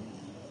hop.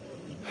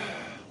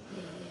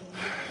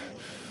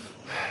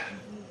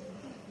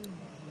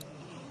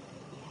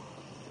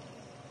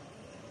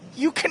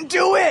 You can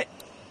do it!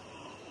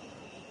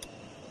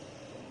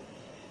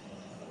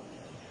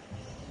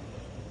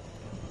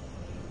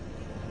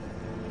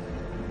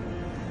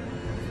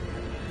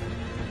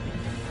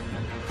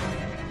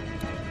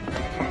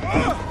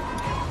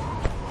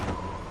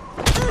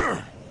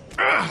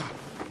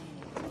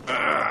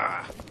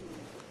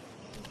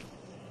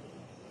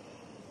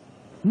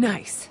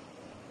 Nice.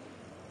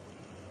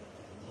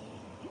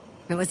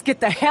 Now let's get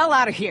the hell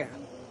out of here.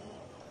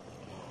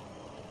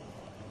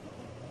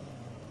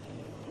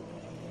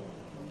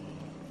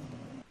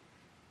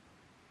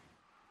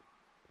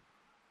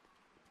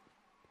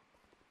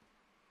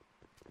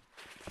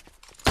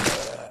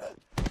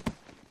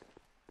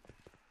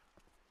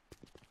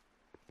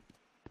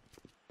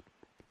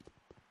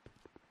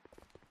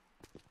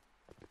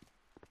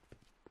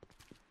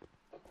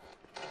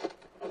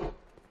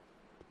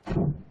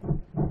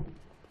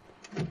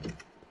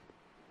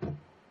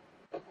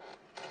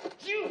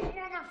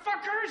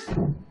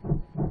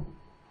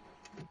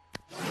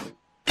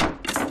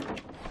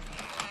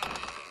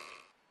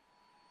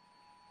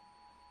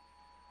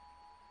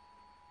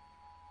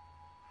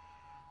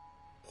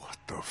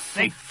 the fuck?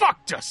 They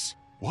fucked us!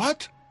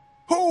 What?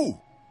 Who?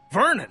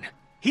 Vernon.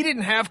 He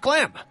didn't have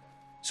Clem.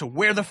 So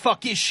where the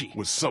fuck is she?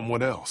 With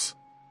someone else.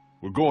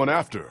 We're going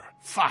after her.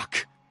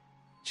 Fuck.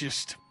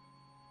 Just...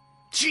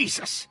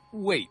 Jesus.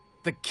 Wait,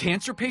 the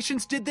cancer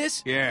patients did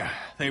this? Yeah,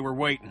 they were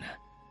waiting.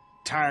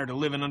 Tired of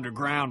living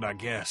underground, I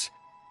guess.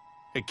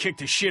 They kicked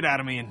the shit out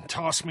of me and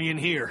tossed me in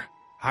here.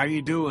 How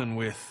you doing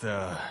with,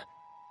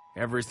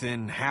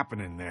 everything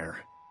happening there?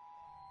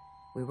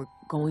 We were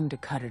going to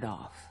cut it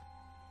off,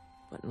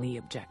 but Lee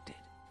objected.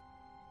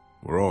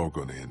 We're all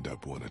gonna end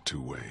up one of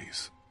two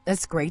ways.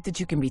 That's great that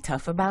you can be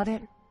tough about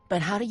it,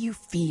 but how do you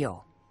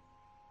feel?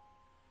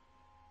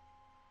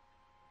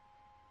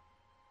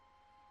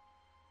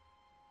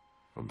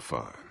 I'm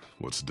fine.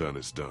 What's done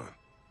is done.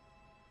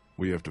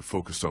 We have to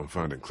focus on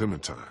finding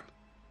Clementine.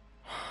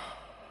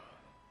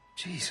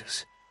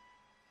 Jesus.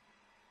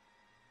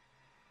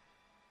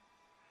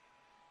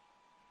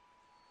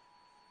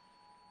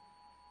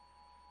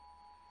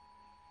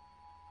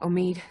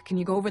 Omid, can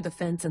you go over the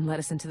fence and let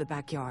us into the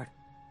backyard?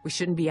 We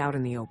shouldn't be out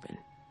in the open.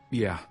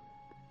 Yeah.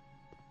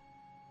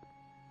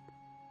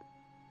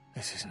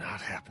 This is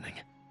not happening.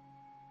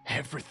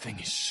 Everything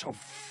is so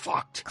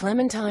fucked.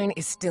 Clementine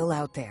is still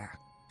out there.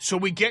 So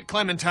we get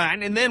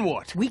Clementine, and then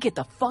what? We get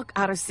the fuck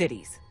out of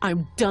cities.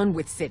 I'm done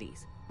with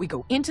cities. We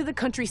go into the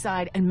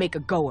countryside and make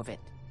a go of it.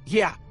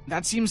 Yeah,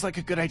 that seems like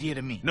a good idea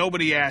to me.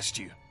 Nobody asked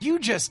you. You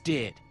just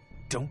did.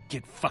 Don't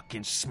get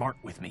fucking smart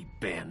with me,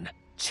 Ben.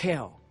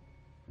 Chill.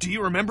 Do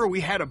you remember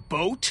we had a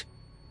boat?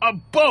 A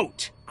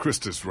boat!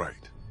 Krista's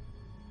right.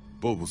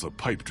 Boat was a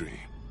pipe dream.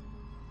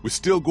 We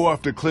still go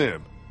after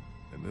Clem,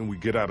 and then we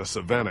get out of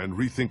Savannah and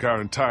rethink our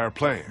entire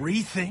plan.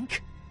 Rethink?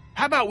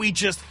 How about we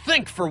just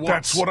think for once?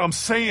 That's what I'm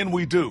saying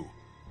we do.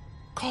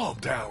 Calm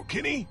down,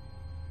 Kenny.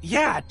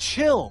 Yeah,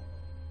 chill.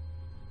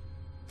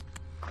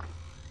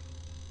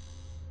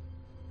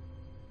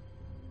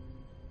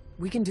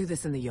 We can do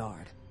this in the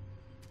yard.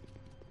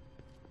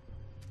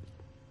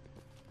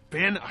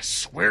 Ben, I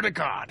swear to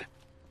God.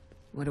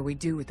 What do we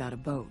do without a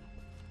boat?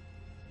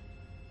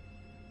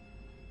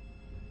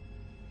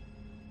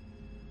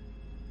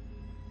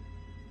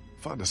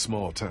 Find a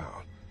small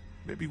town.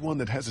 Maybe one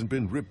that hasn't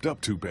been ripped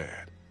up too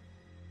bad.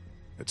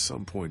 At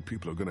some point,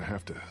 people are gonna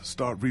have to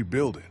start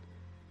rebuilding.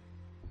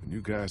 And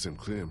you guys and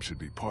Clem should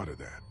be part of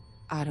that.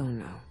 I don't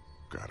know.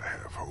 Gotta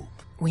have hope.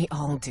 We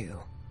all do.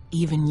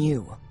 Even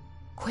you.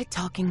 Quit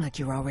talking like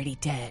you're already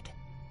dead.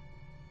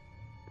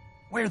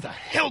 Where the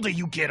hell do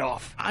you get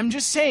off? I'm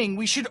just saying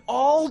we should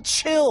all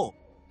chill.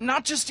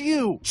 Not just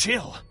you.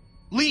 Chill?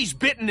 Lee's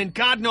bitten and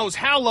God knows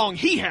how long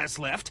he has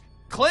left.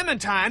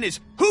 Clementine is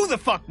who the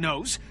fuck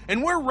knows,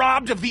 and we're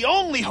robbed of the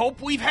only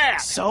hope we've had.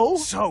 So?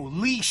 So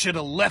Lee should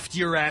have left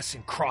your ass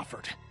in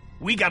Crawford.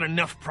 We got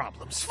enough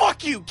problems.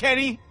 Fuck you,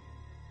 Kenny!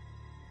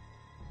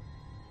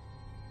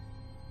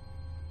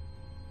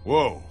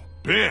 Whoa,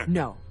 Ben!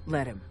 No,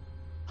 let him.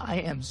 I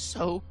am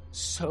so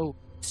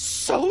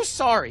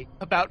sorry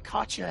about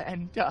Katja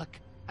and Duck.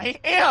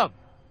 I am!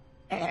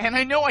 And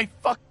I know I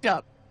fucked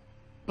up.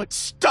 But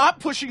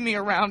stop pushing me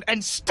around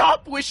and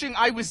stop wishing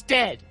I was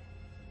dead!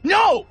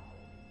 No!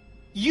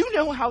 You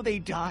know how they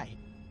died.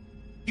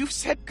 You've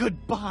said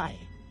goodbye.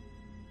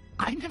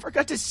 I never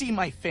got to see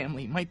my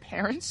family, my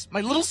parents, my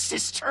little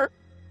sister.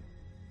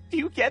 Do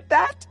you get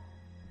that?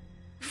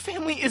 Your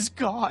family is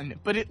gone,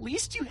 but at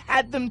least you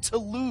had them to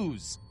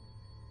lose.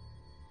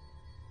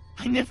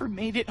 I never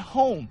made it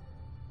home.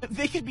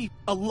 They could be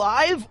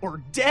alive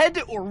or dead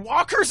or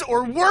walkers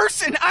or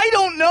worse, and I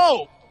don't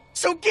know.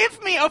 So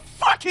give me a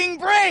fucking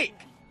break!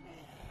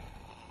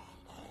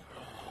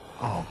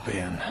 Oh,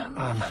 Ben,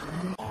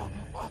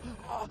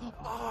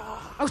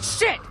 Oh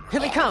shit! Here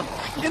they come!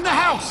 in the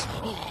house!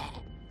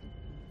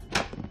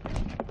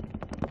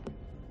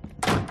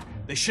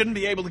 They shouldn't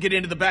be able to get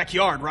into the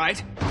backyard,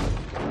 right?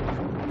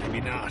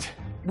 Maybe not.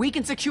 We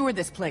can secure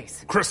this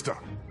place. Krista!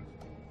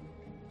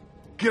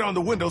 Get on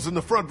the windows in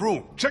the front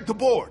room. Check the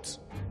boards.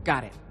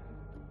 Got it.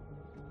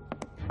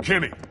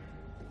 Kenny!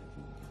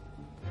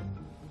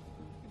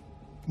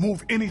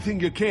 Move anything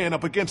you can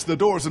up against the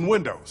doors and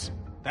windows.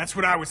 That's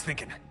what I was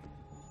thinking.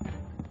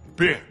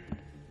 Ben!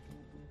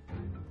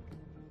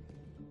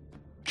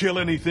 Kill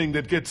anything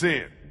that gets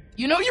in.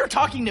 You know you're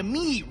talking to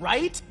me,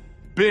 right?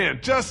 Ben,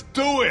 just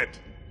do it!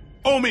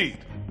 Omid!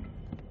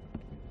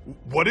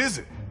 What is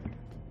it?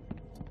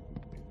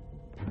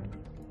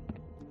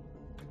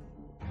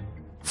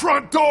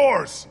 Front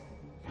doors!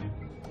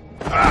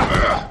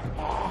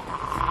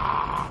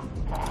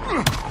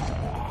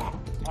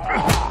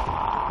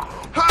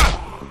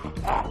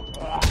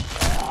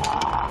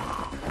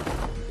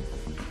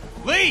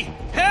 Lee,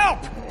 help!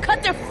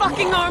 Cut their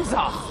fucking arms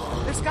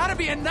off! There's gotta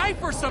be a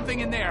knife or something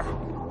in there.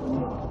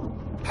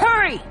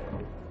 Hurry!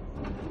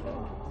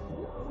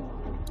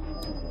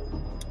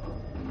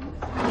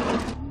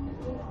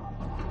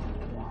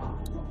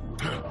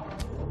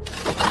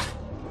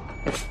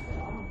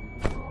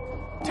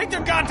 Take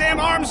their goddamn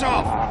arms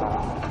off!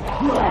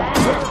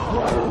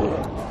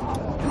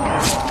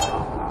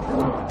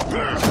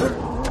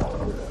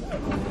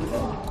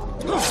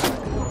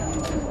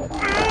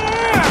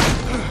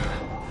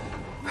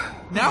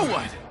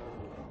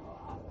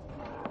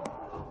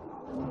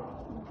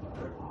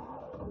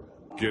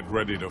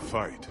 ready to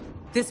fight.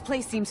 This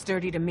place seems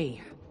sturdy to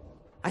me.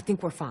 I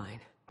think we're fine.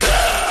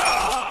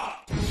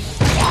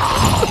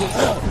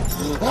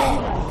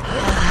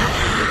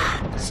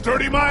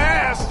 Sturdy my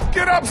ass!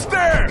 Get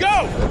upstairs!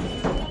 Go!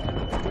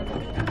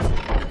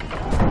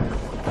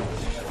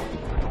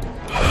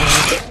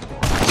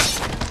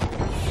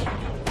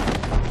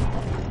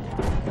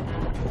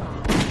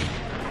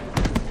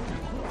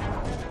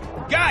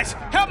 Guys,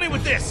 help me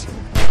with this!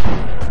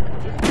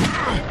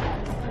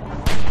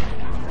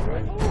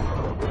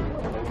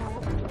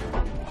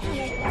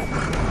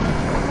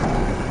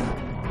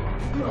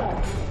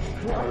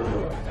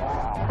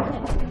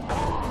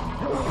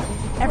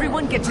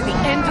 Everyone get to the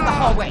end of the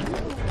hallway.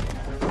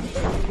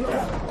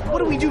 What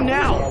do we do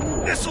now?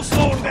 This'll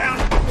slow him down.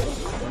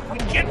 We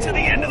get to the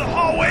end of the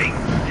hallway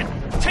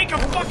and take a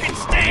fucking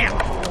stand.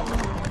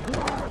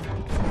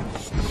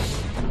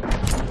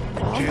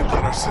 Can't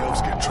let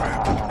ourselves get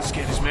trapped. Let's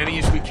get as many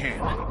as we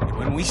can. And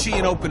when we see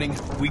an opening,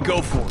 we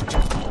go for it.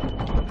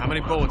 How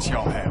many bullets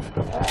y'all have?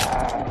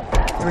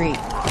 3.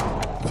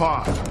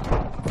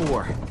 5.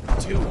 4.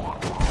 2.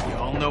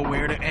 Y'all know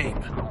where to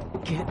aim.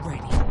 Get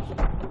ready.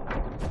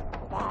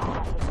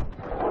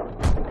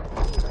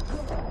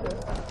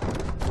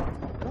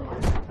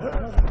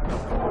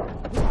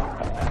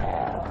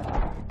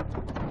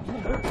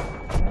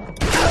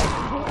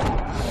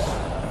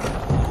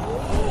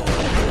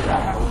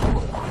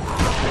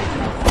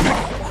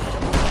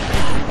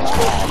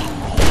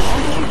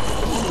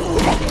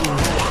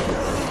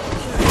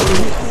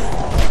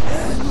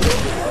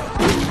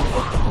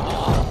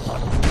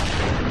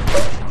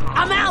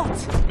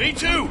 Me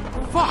too!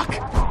 Fuck!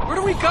 Where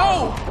do we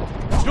go?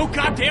 There's no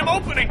goddamn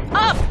opening!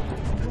 Up!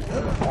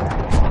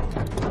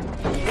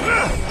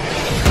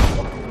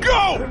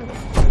 Go!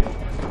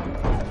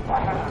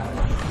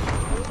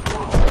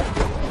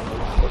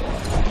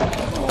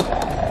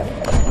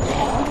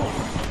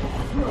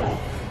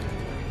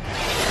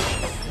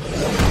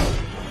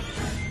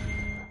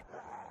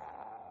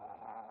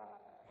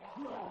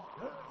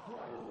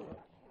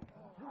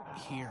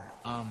 Here,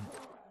 I'm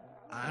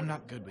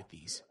not good with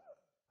these.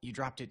 You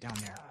dropped it down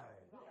there.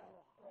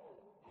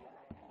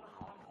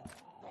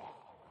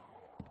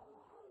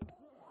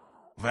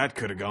 That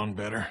could have gone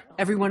better.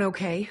 Everyone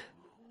okay?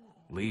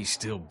 Lee's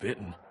still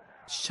bitten.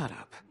 Shut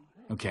up.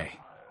 Okay,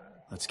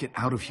 let's get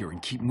out of here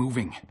and keep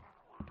moving.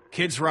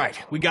 Kid's right.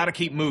 We gotta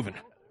keep moving.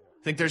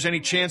 Think there's any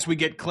chance we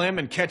get Clem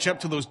and catch up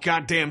to those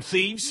goddamn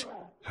thieves?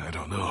 I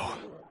don't know.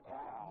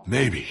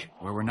 Maybe.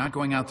 Well, we're not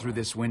going out through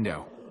this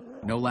window.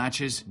 No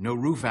latches, no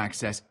roof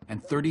access,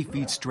 and 30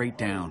 feet straight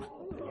down.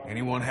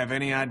 Anyone have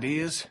any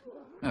ideas?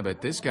 I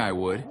bet this guy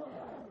would.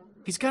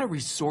 He's got a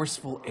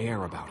resourceful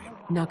air about him.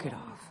 Knock it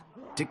off.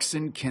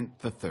 Dixon Kent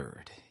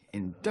III.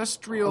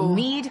 Industrial...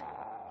 Need?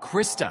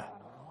 Krista.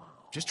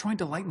 Just trying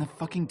to lighten the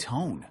fucking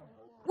tone.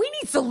 We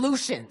need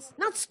solutions,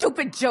 not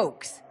stupid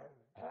jokes.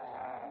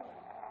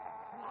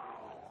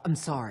 I'm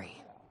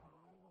sorry.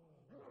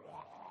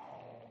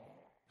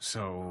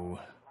 So,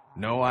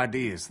 no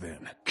ideas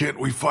then? Can't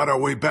we fight our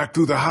way back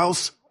through the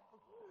house?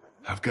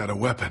 I've got a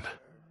weapon.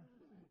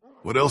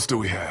 What else do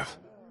we have?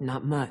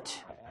 Not much.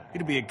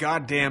 It'd be a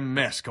goddamn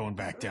mess going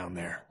back down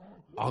there.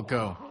 I'll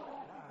go.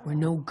 We're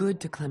no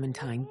good to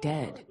Clementine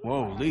dead.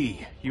 Whoa,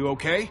 Lee, you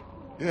okay?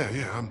 Yeah,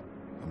 I'm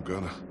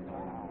gonna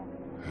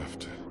have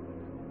to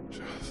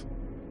just...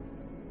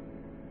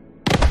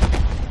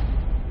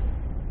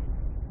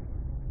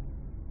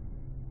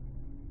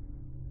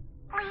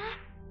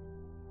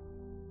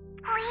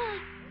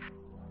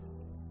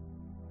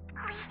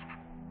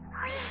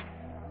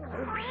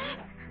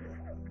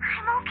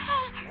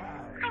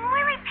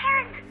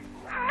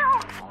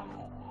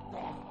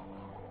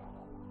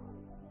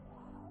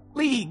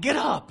 Lee, get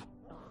up!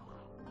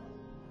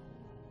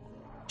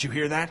 Did you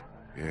hear that?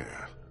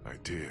 Yeah, I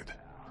did.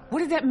 What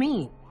did that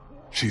mean?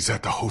 She's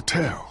at the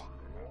hotel,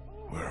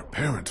 where her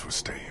parents were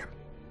staying.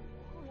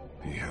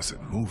 He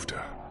hasn't moved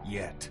her.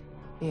 Yet.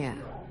 Yeah.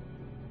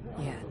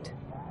 Yet.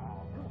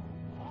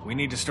 We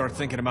need to start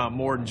thinking about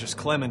more than just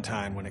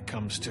Clementine when it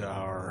comes to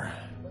our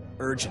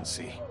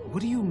urgency. What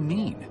do you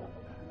mean?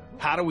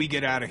 How do we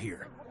get out of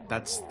here?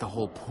 That's the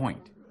whole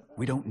point.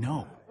 We don't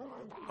know.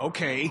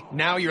 Okay,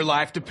 now your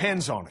life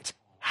depends on it.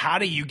 How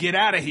do you get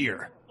out of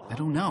here? I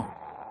don't know.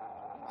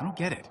 I don't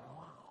get it.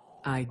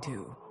 I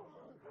do.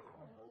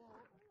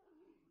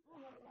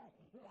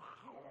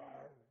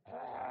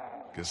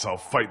 Guess I'll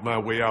fight my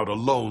way out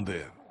alone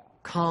then.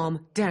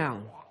 Calm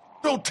down.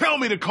 Don't tell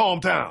me to calm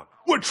down!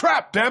 We're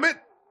trapped, damn it!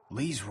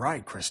 Lee's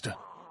right, Krista.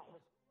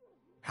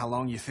 How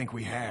long you think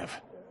we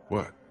have?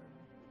 What?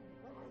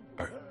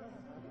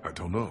 I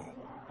don't know.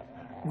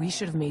 We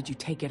should have made you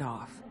take it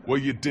off. Well,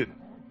 you didn't.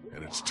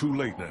 And it's too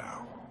late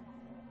now.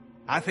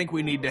 I think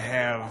we need to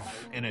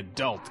have an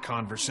adult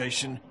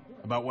conversation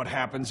about what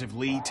happens if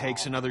Lee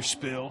takes another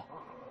spill.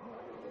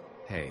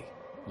 Hey,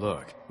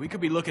 look. We could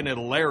be looking at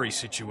a Larry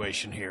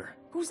situation here.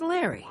 Who's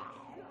Larry?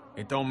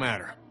 It don't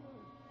matter.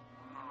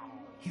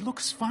 He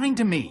looks fine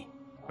to me.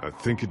 I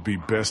think it'd be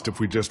best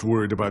if we just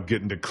worried about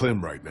getting to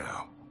Clem right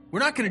now. We're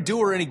not gonna do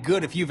her any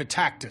good if you've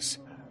attacked us.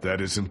 That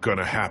isn't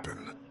gonna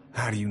happen.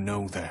 How do you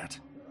know that?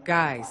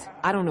 Guys,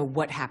 I don't know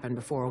what happened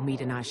before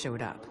Omid and I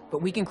showed up,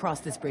 but we can cross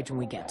this bridge when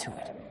we get to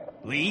it.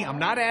 Lee, I'm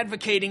not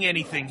advocating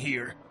anything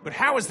here, but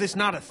how is this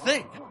not a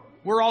thing?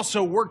 We're all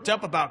so worked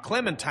up about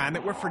Clementine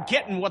that we're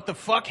forgetting what the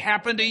fuck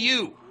happened to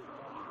you.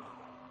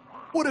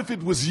 What if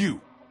it was you,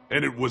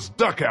 and it was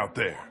Duck out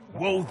there?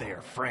 Whoa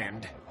there,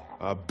 friend.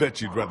 I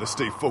bet you'd rather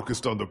stay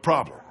focused on the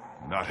problem,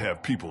 not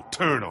have people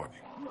turn on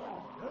you.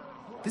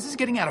 This is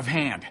getting out of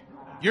hand.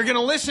 You're gonna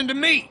listen to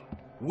me.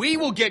 We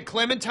will get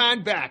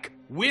Clementine back,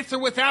 with or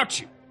without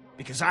you,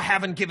 because I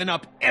haven't given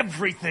up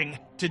everything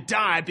to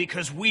die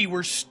because we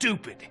were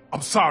stupid.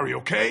 I'm sorry,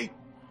 okay?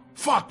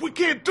 Fuck, we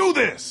can't do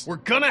this! We're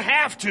gonna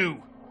have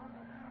to.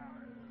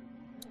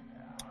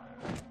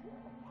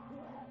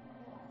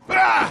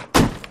 Ah!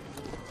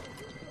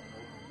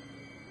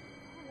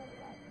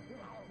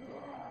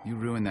 You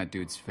ruined that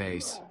dude's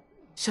face.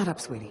 Shut up,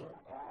 sweetie.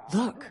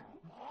 Look.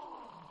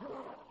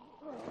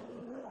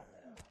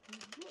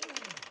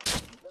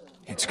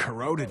 It's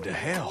corroded to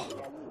hell.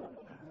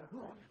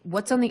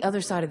 What's on the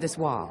other side of this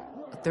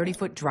wall? A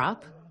 30-foot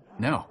drop?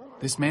 No,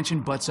 this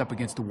mansion butts up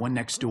against the one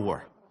next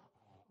door.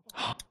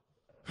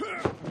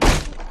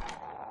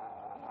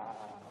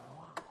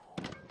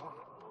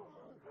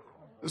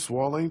 This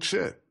wall ain't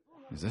shit.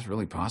 Is this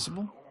really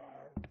possible?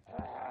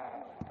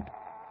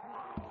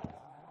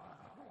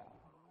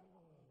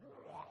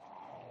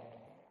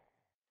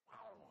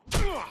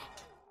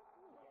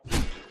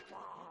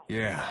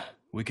 Yeah,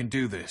 we can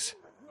do this.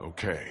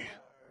 Okay.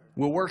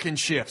 We'll work in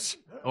shifts.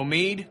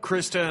 Omid,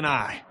 Krista, and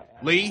I.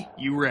 Lee,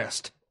 you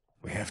rest.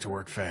 We have to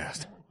work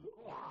fast.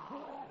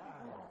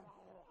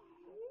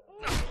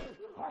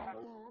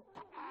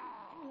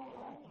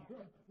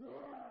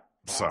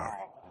 Sorry.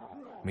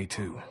 Me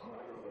too.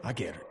 I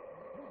get it.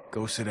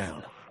 Go sit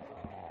down.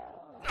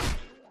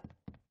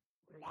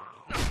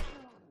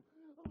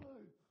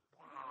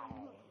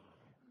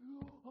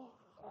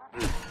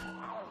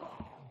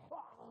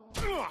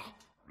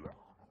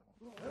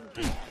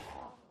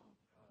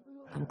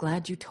 I'm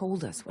glad you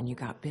told us when you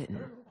got bitten.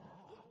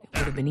 It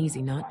would have been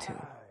easy not to.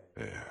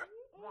 Yeah.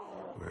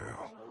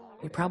 Well...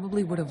 We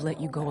probably would have let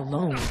you go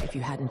alone if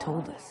you hadn't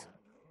told us,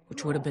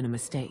 which would have been a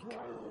mistake.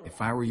 If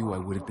I were you, I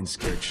would have been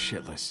scared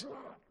shitless.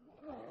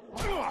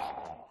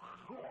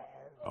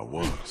 I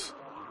was.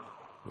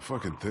 The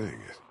fucking thing,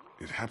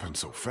 it happened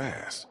so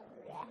fast.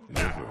 You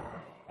ever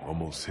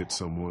almost hit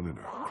someone in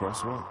a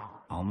crosswalk?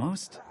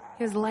 Almost?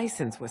 His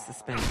license was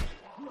suspended.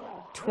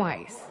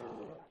 Twice.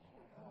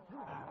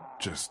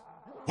 Just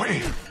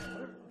wham!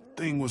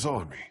 Thing was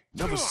on me.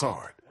 Never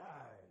saw it.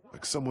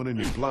 Like someone in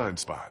your blind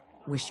spot.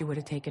 Wish you would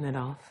have taken it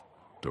off.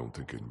 Don't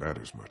think it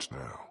matters much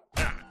now.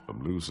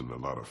 I'm losing a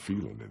lot of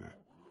feeling in it.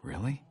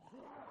 Really?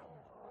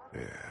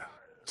 Yeah,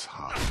 it's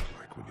hot,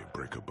 like when you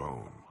break a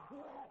bone.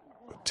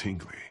 But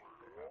tingly,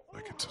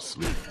 like it's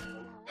asleep.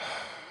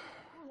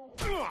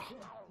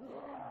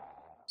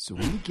 So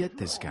when you get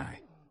this guy,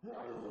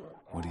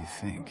 what do you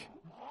think?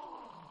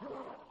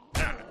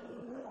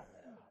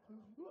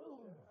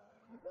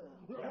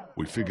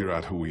 We figure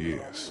out who he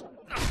is,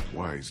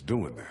 why he's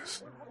doing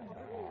this.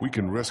 We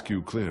can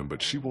rescue Clem,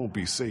 but she won't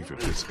be safe if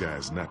this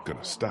guy's not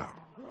gonna stop.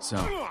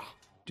 So,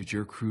 did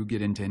your crew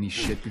get into any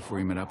shit before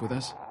you met up with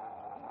us?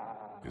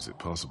 Is it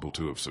possible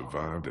to have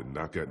survived and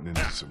not gotten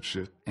into some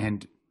shit?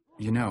 And,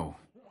 you know,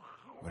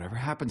 whatever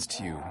happens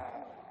to you,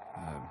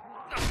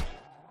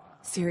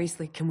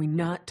 Seriously, can we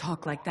not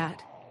talk like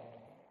that?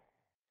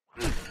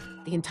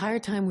 The entire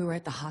time we were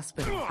at the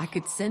hospital, I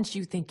could sense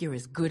you think you're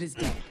as good as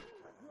dead.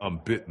 I'm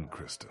bitten,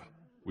 Krista.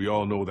 We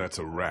all know that's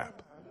a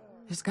wrap.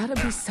 There's gotta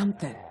be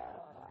something.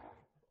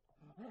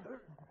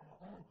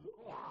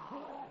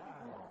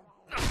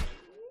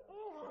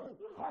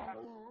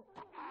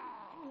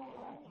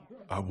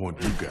 I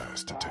want you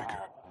guys to take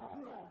her.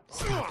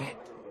 Stop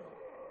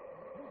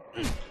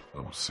it.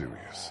 I'm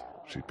serious.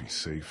 She'd be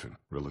safe and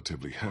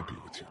relatively happy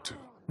with you two.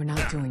 We're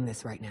not doing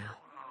this right now.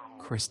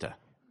 Krista,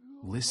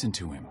 listen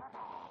to him.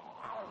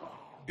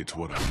 It's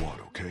what I want,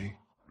 okay?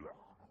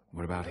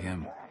 What about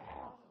him?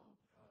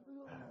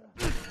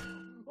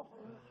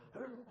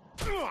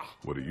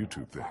 What do you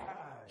two think?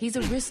 He's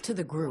a risk to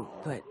the group,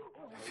 but...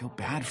 I feel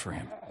bad for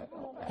him.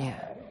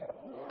 Yeah,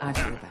 I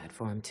feel bad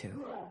for him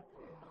too.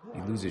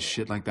 He loses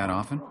shit like that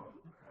often?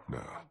 Nah,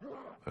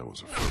 that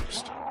was a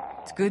first.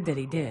 It's good that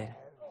he did.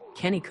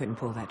 Kenny couldn't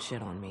pull that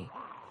shit on me.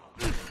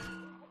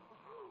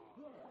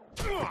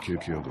 The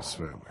kid killed his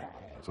family,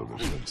 so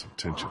there's been some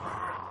tension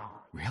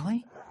there.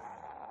 Really?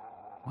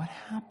 What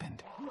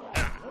happened?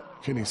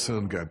 Kenny's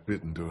son got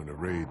bitten during a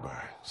raid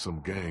by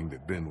some gang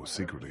that Ben was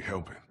secretly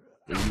helping.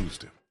 They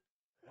used him.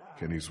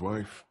 Kenny's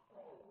wife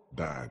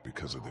died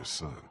because of their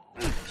son.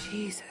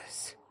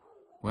 Jesus.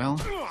 Well,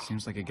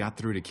 seems like it got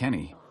through to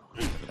Kenny.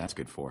 Whatever that's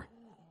good for.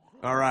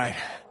 All right.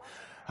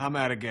 I'm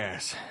out of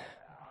gas.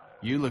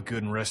 You look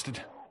good and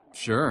rested.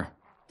 Sure.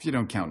 If you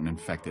don't count an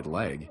infected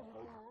leg.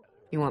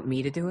 You want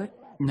me to do it?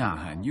 Nah,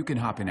 hun. You can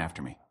hop in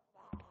after me.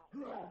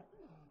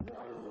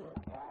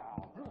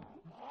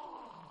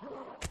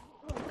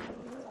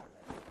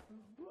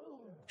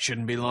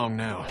 Shouldn't be long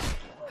now.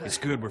 It's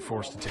good we're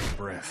forced to take a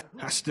breath.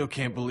 I still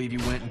can't believe you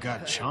went and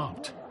got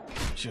chomped.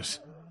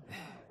 Just...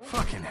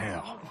 fucking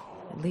hell.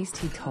 At least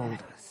he told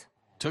us.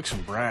 Took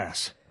some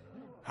brass.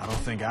 I don't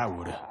think I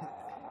would've.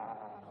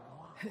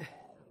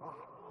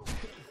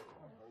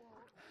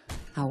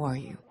 How are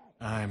you?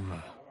 I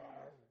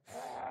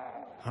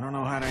don't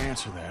know how to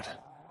answer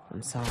that.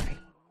 I'm sorry.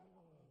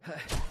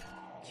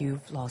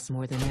 You've lost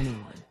more than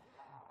anyone.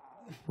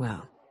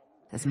 Well,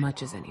 as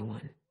much as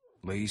anyone.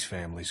 Lee's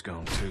family's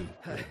gone too.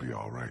 It'll be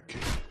all right,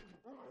 kid.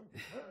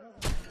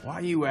 Why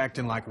are you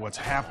acting like what's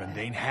happened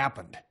ain't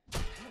happened?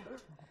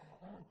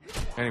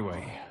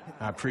 Anyway,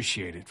 I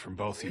appreciate it from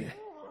both of you.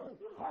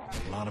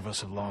 A lot of us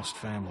have lost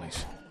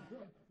families.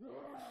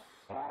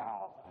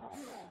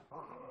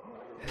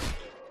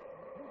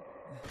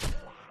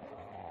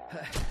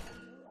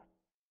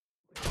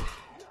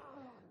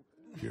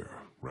 You're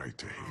right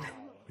to hate him,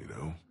 you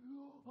know?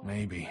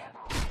 Maybe.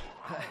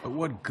 But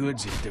what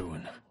good's it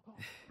doing?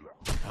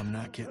 I'm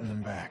not getting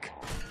them back.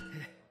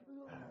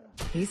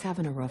 He's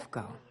having a rough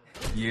go.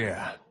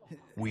 Yeah,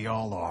 we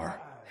all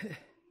are.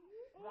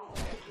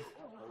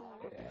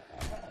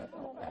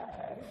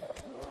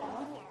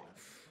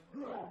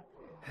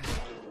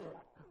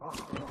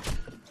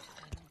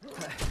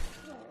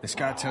 This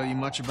guy tell you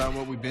much about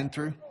what we've been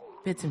through?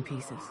 Bits and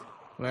pieces.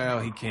 Well,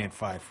 he can't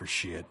fight for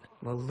shit.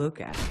 Well, look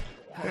at him.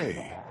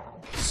 Hey.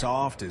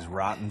 Soft as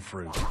rotten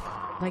fruit.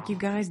 Like you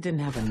guys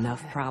didn't have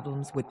enough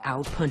problems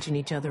without punching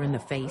each other in the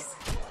face?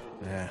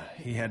 Yeah,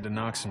 he had to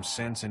knock some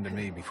sense into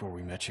me before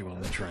we met you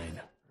on the train.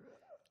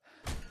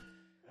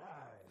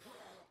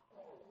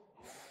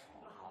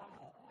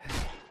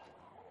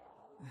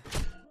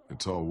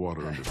 It's all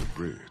water under the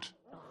bridge.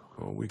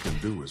 All we can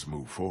do is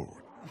move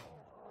forward.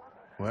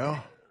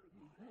 Well,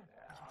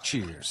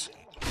 cheers.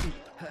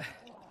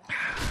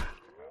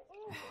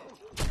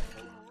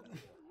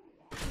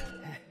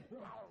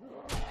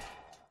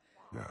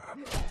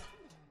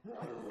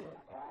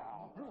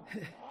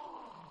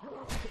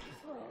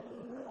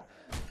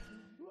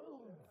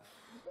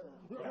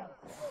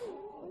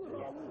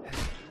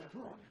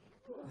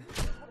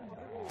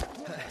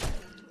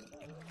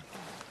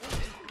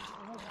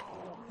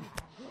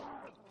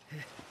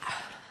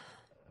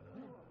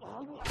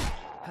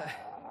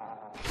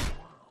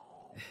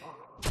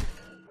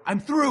 I'm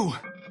through!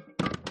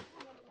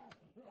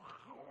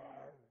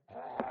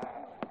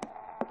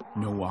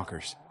 No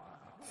walkers.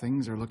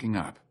 Things are looking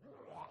up.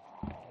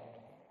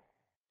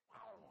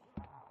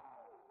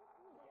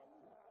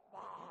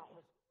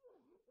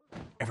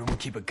 Everyone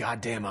keep a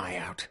goddamn eye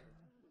out.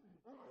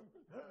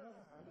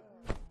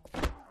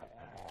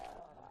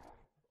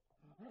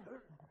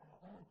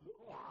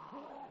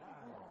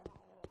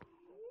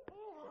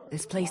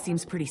 This place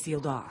seems pretty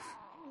sealed off.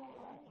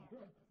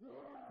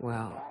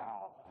 Well...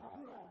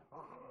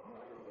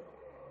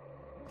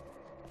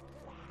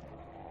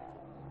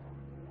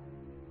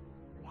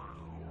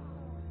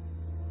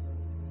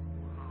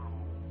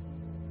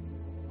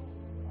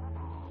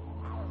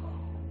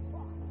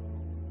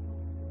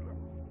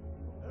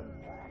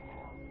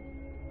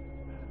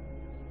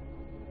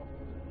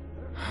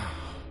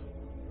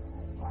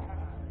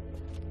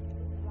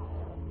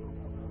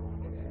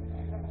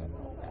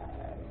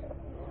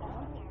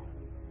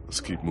 Let's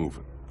keep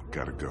moving.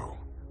 Gotta go.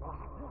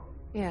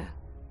 Yeah.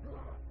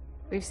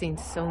 We've seen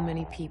so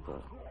many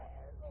people.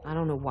 I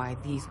don't know why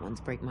these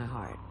ones break my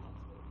heart.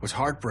 What's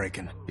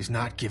heartbreaking is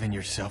not giving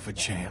yourself a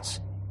chance.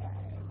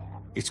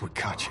 It's what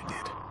Katya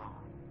did.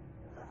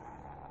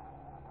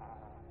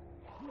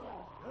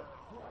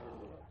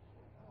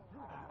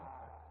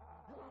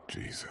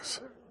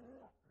 Jesus.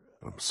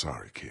 I'm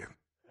sorry, kid.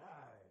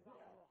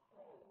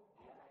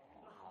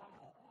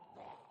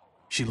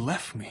 She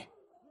left me.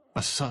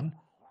 A son.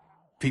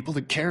 People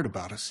that cared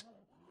about us.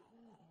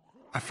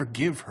 I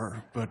forgive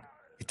her, but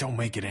it don't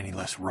make it any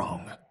less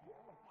wrong.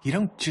 You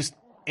don't just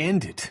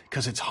end it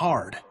because it's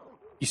hard.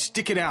 You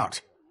stick it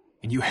out,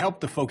 and you help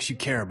the folks you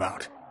care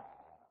about.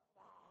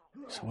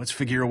 So let's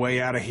figure a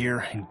way out of here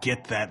and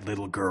get that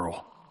little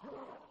girl.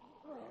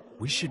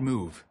 We should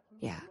move.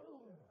 Yeah.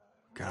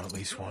 Got at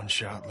least one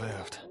shot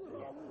left.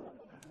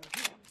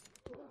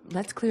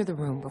 Let's clear the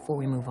room before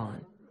we move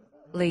on.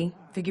 Lee,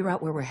 figure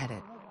out where we're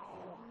headed.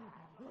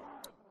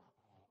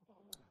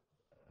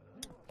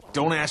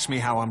 Don't ask me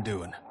how I'm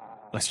doing.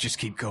 Let's just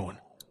keep going.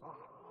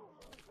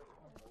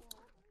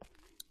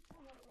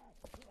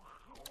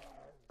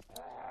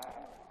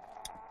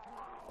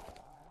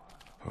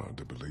 Hard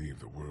to believe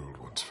the world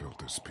once felt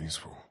this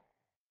peaceful.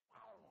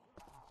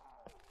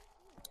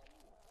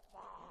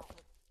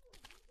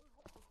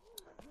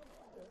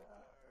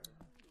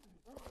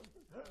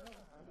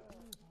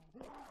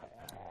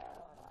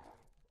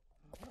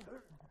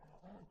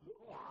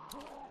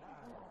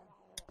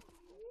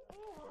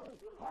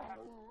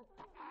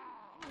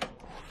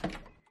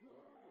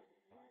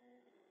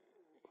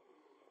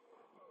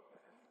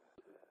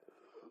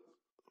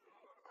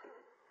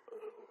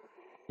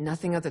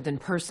 Nothing other than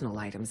personal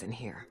items in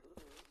here.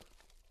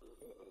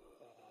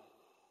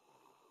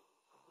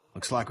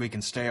 Looks like we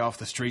can stay off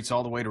the streets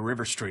all the way to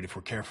River Street if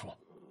we're careful.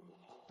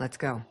 Let's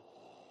go.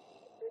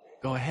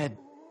 Go ahead.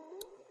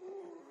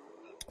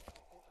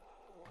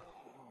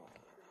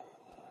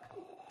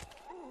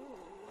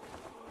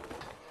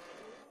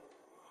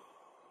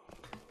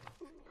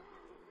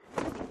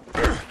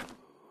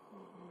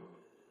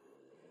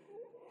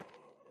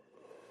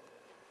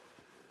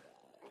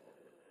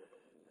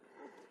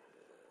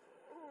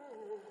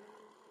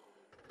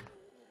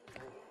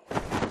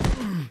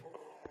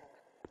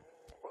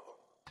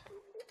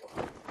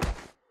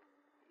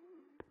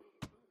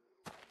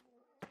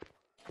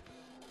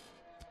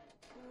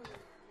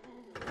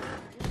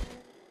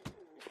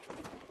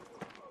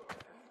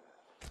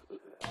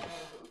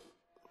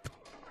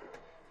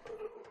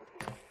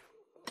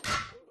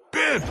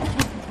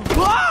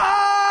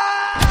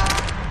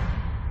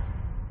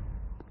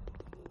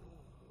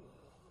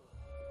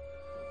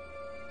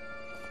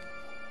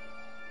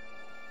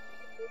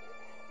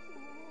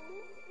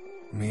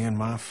 Me and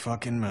my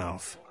fucking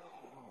mouth.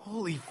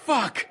 Holy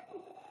fuck!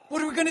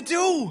 What are we gonna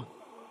do?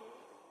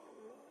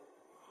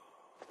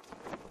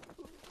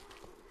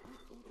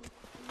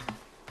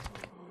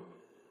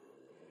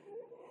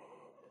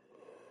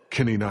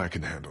 Kenny and I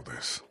can handle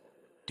this.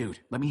 Dude,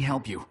 let me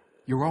help you.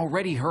 You're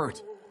already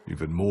hurt.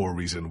 Even more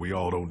reason we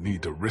all don't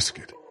need to risk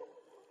it.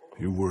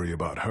 You worry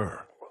about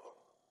her.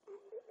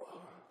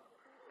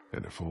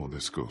 And if all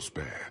this goes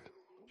bad,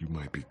 you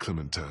might be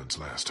Clementine's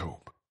last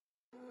hope.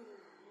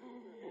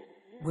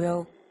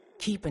 We'll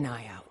keep an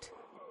eye out.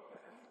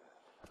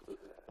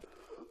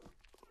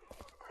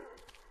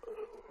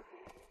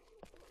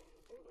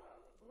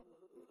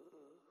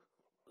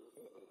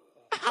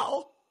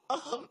 Ow!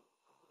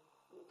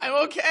 I'm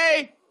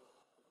okay!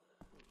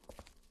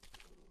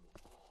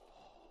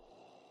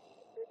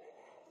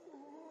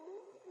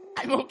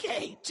 I'm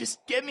okay.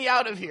 Just get me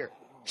out of here.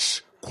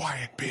 Shh!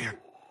 Quiet, Ben,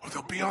 or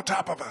they'll be on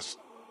top of us.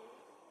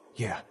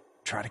 Yeah,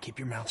 try to keep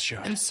your mouth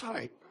shut. I'm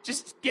sorry.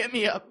 Just get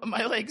me up.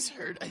 My legs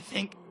hurt, I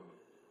think.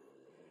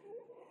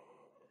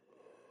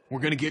 We're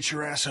gonna get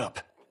your ass up.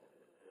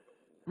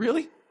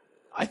 Really?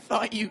 I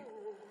thought you...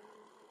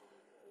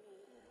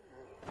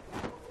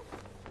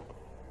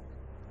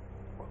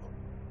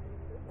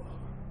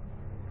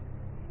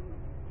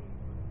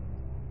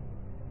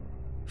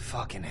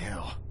 Fucking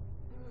hell.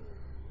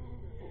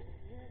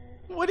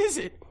 What is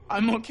it?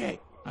 I'm okay.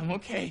 I'm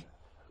okay.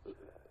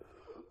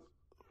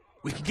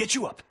 We can get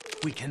you up.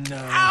 We can,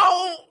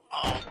 Ow!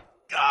 Oh,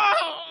 God!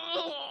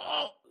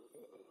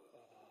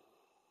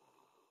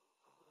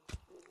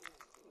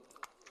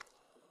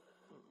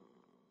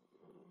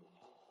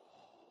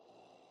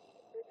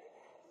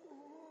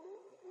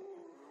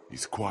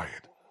 He's quiet.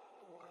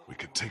 We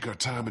could take our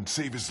time and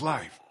save his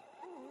life.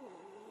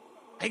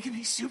 I can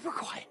be super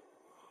quiet.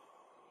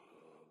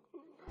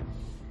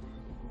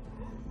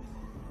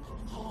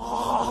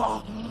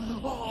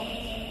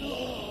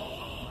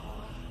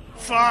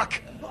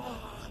 Fuck!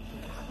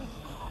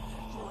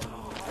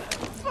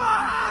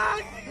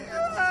 Fuck!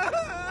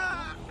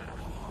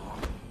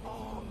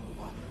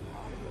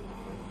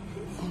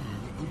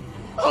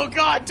 Oh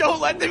God,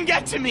 don't let them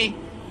get to me!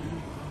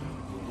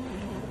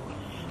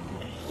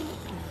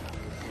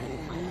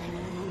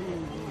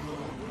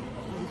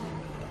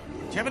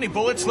 Do you have any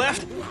bullets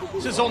left?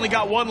 This has only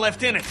got one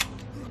left in it.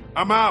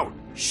 I'm out.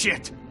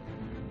 Shit.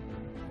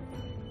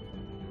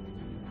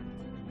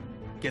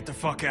 Get the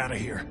fuck out of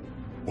here.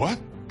 What?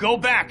 Go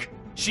back.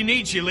 She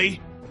needs you, Lee.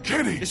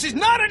 Kenny! This is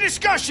not a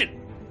discussion!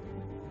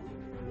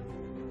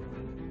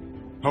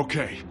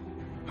 Okay,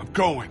 I'm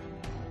going.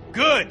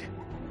 Good.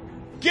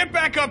 Get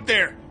back up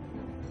there.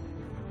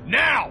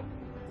 Now!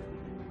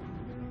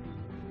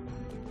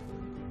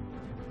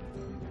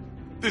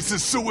 This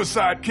is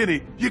suicide,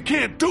 Kenny. You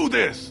can't do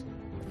this!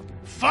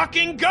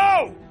 Fucking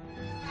go!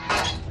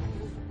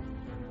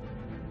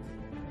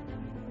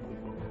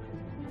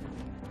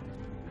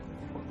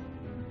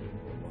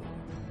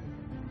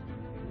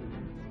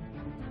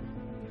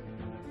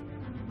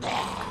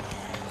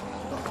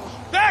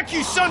 Back,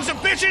 you sons of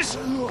bitches!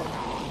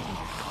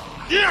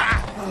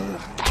 Yeah!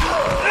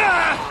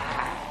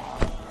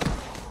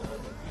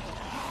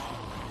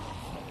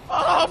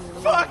 Oh,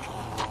 fuck!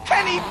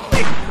 Kenny,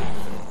 please!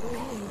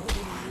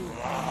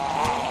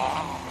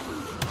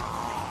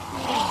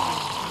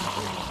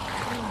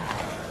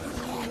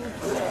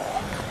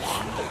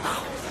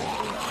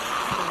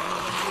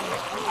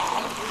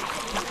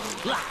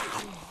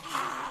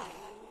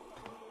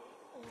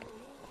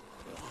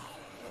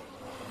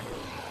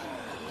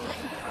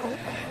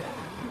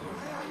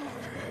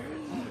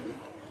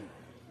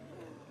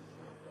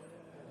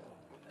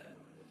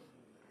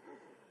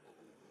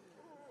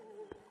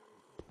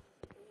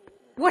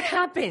 What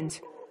happened?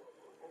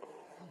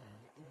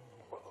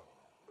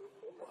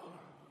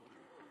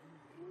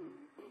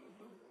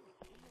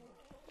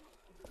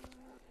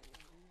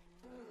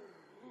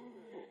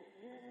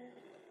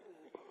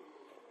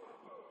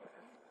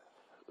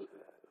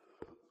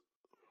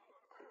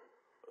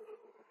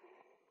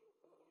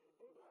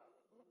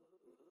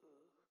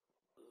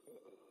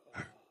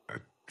 I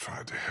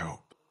tried to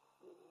help.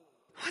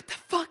 What the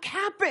fuck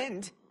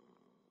happened?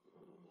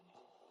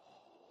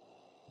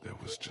 There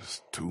was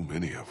just too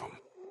many of them.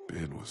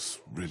 Ben was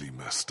really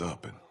messed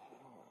up, and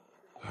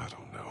I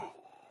don't know.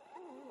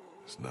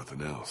 There's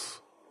nothing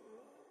else.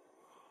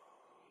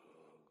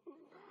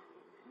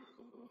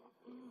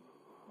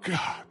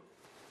 God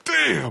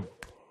damn!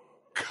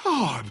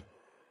 God!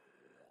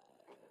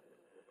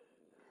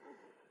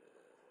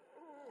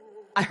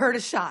 I heard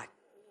a shot.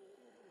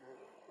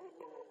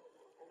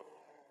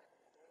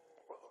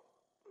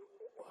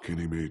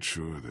 Kenny made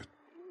sure that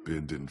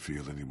Ben didn't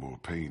feel any more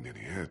pain than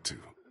he had to.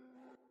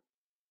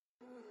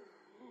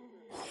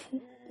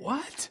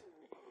 What?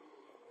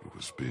 It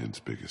was Ben's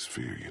biggest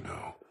fear, you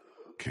know.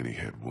 Kenny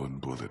had one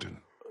bullet and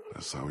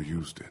that's how he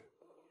used it.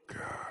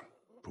 God,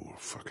 poor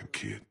fucking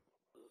kid.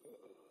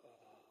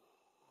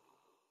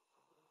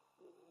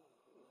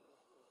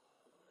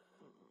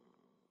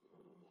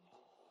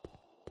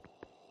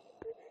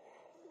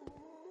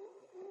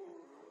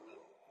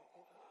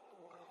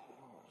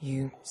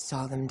 You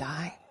saw them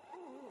die?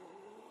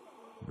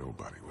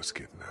 Nobody was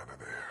getting out of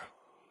there.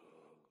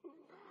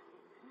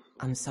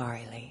 I'm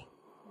sorry, Lee.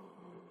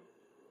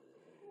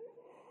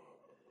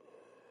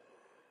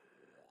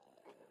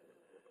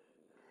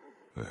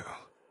 Well,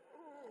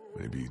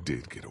 maybe he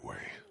did get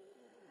away.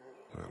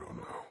 I don't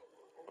know.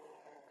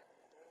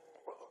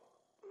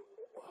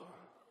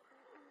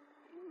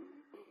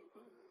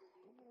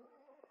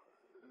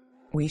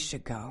 We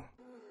should go.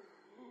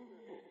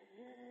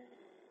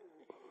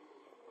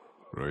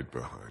 Right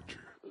behind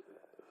you.